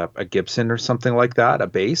like a Gibson or something like that, a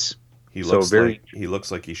bass. He So looks very,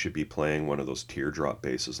 like he should be playing one of those teardrop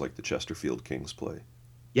basses like the Chesterfield Kings play.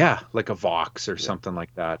 yeah, like a Vox or Yeah. something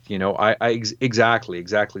like that.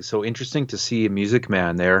 Exactly. So interesting to see a Music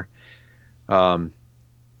Man there. Um,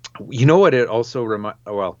 what it also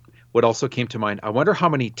what also came to mind. I wonder how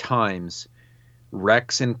many times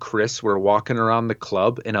Rex and Chris were walking around the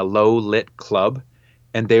club in a low lit club,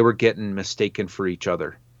 and they were getting mistaken for each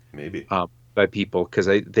other Maybe. by people because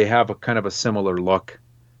they have a kind of a similar look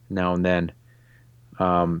now and then.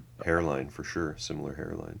 Hairline for sure. Similar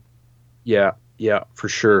hairline. Yeah, for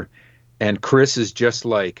sure. And Chris is just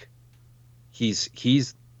like he's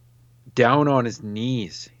down on his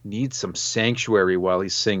knees, needs some sanctuary while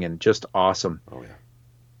he's singing. Just awesome. Oh yeah.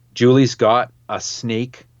 Julie's got a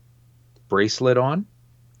snake bracelet on,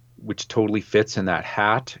 which totally fits in that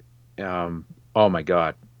hat. Oh my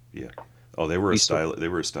God. Yeah. Oh, they were He's they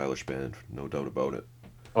were a stylish band, no doubt about it.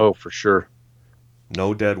 Oh, for sure.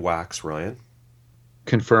 No dead wax, Ryan.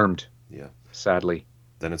 Confirmed, Yeah. sadly.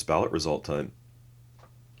 Then it's ballot result time.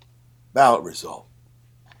 Ballot result.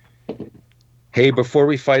 Hey, before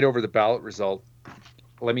we fight over the ballot result,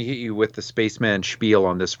 let me hit you with the Spaceman spiel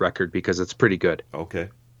on this record because it's pretty good. Okay.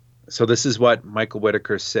 So this is what Michael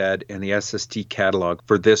Whitaker said in the SST catalog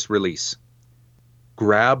for this release.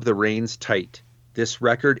 Grab the reins tight. This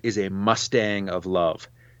record is a Mustang of love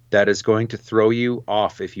that is going to throw you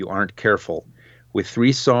off if you aren't careful. With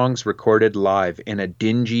 3 songs recorded live in a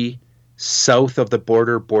dingy, south of the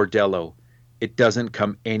border bordello, it doesn't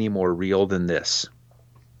come any more real than this.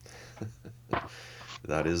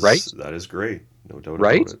 That is Right? That is great. No doubt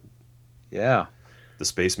Right? about it. Yeah. The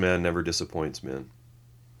Spaceman never disappoints, man.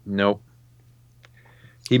 Nope.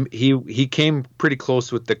 He came pretty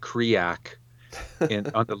close with the Kriak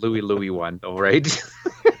on the Louie Louie one, though, right?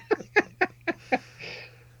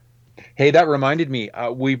 Hey, that reminded me.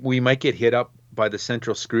 We might get hit up by the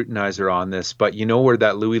Central Scrutinizer on this, but you know where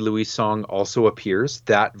that Louie Louie song also appears?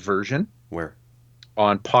 That version Where?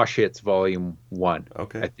 on Posh Hits Volume 1.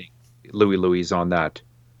 Okay. I think Louie Louie's on that.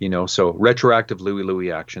 So retroactive Louie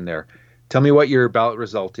Louie action there. Tell me what your ballot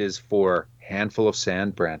result is for Handful of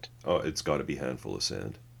Sand, Brent. Oh, it's got to be Handful of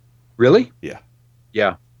Sand. Really? Yeah.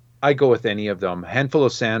 Yeah. I go with any of them. Handful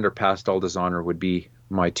of Sand or Past All Dishonor would be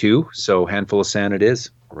my 2. So Handful of Sand it is.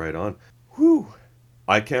 Right on. Whew.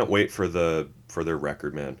 I can't wait for their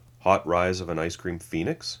record, man. Hot Rise of an Ice Cream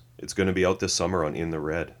Phoenix. It's going to be out this summer on In the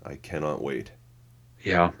Red. I cannot wait.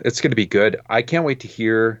 Yeah, it's going to be good. I can't wait to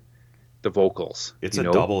hear the vocals. It's a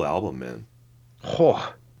double album, man.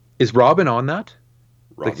 Oh, is Robin on that?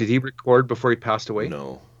 Robin. Like, did he record before he passed away?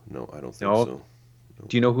 No, I don't think No. so.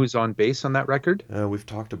 Do you know who's on bass on that record? We've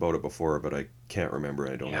talked about it before, but I can't remember.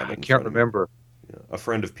 I don't have it I in can't front of me. remember. Yeah. A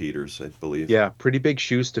friend of Peter's, I believe. Yeah, pretty big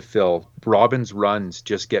shoes to fill. Robin's runs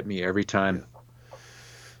just get me every time.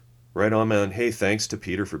 Right on, man. Hey, thanks to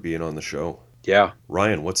Peter for being on the show. Yeah.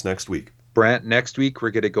 Ryan, what's next week? Brant, next week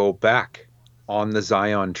we're going to go back on the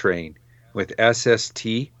Zion train with SST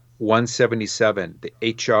 177, the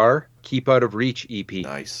HR Keep Out of Reach EP.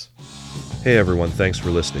 Nice. Hey everyone, thanks for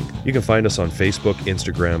listening. You can find us on Facebook,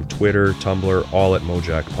 Instagram, Twitter, Tumblr, all at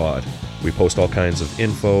Mojack Pod. We post all kinds of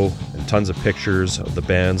info and tons of pictures of the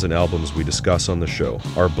bands and albums we discuss on the show.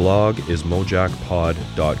 Our blog is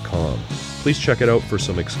mojackpod.com. Please check it out for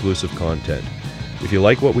some exclusive content. If you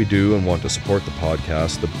like what we do and want to support the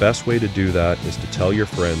podcast, the best way to do that is to tell your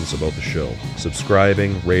friends about the show.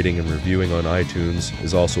 Subscribing, rating, and reviewing on iTunes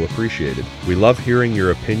is also appreciated. We love hearing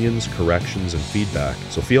your opinions, corrections, and feedback,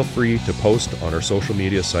 so feel free to post on our social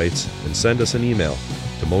media sites and send us an email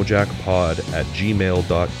to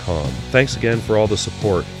mojackpod@gmail.com. Thanks again for all the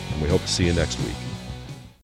support, and we hope to see you next week.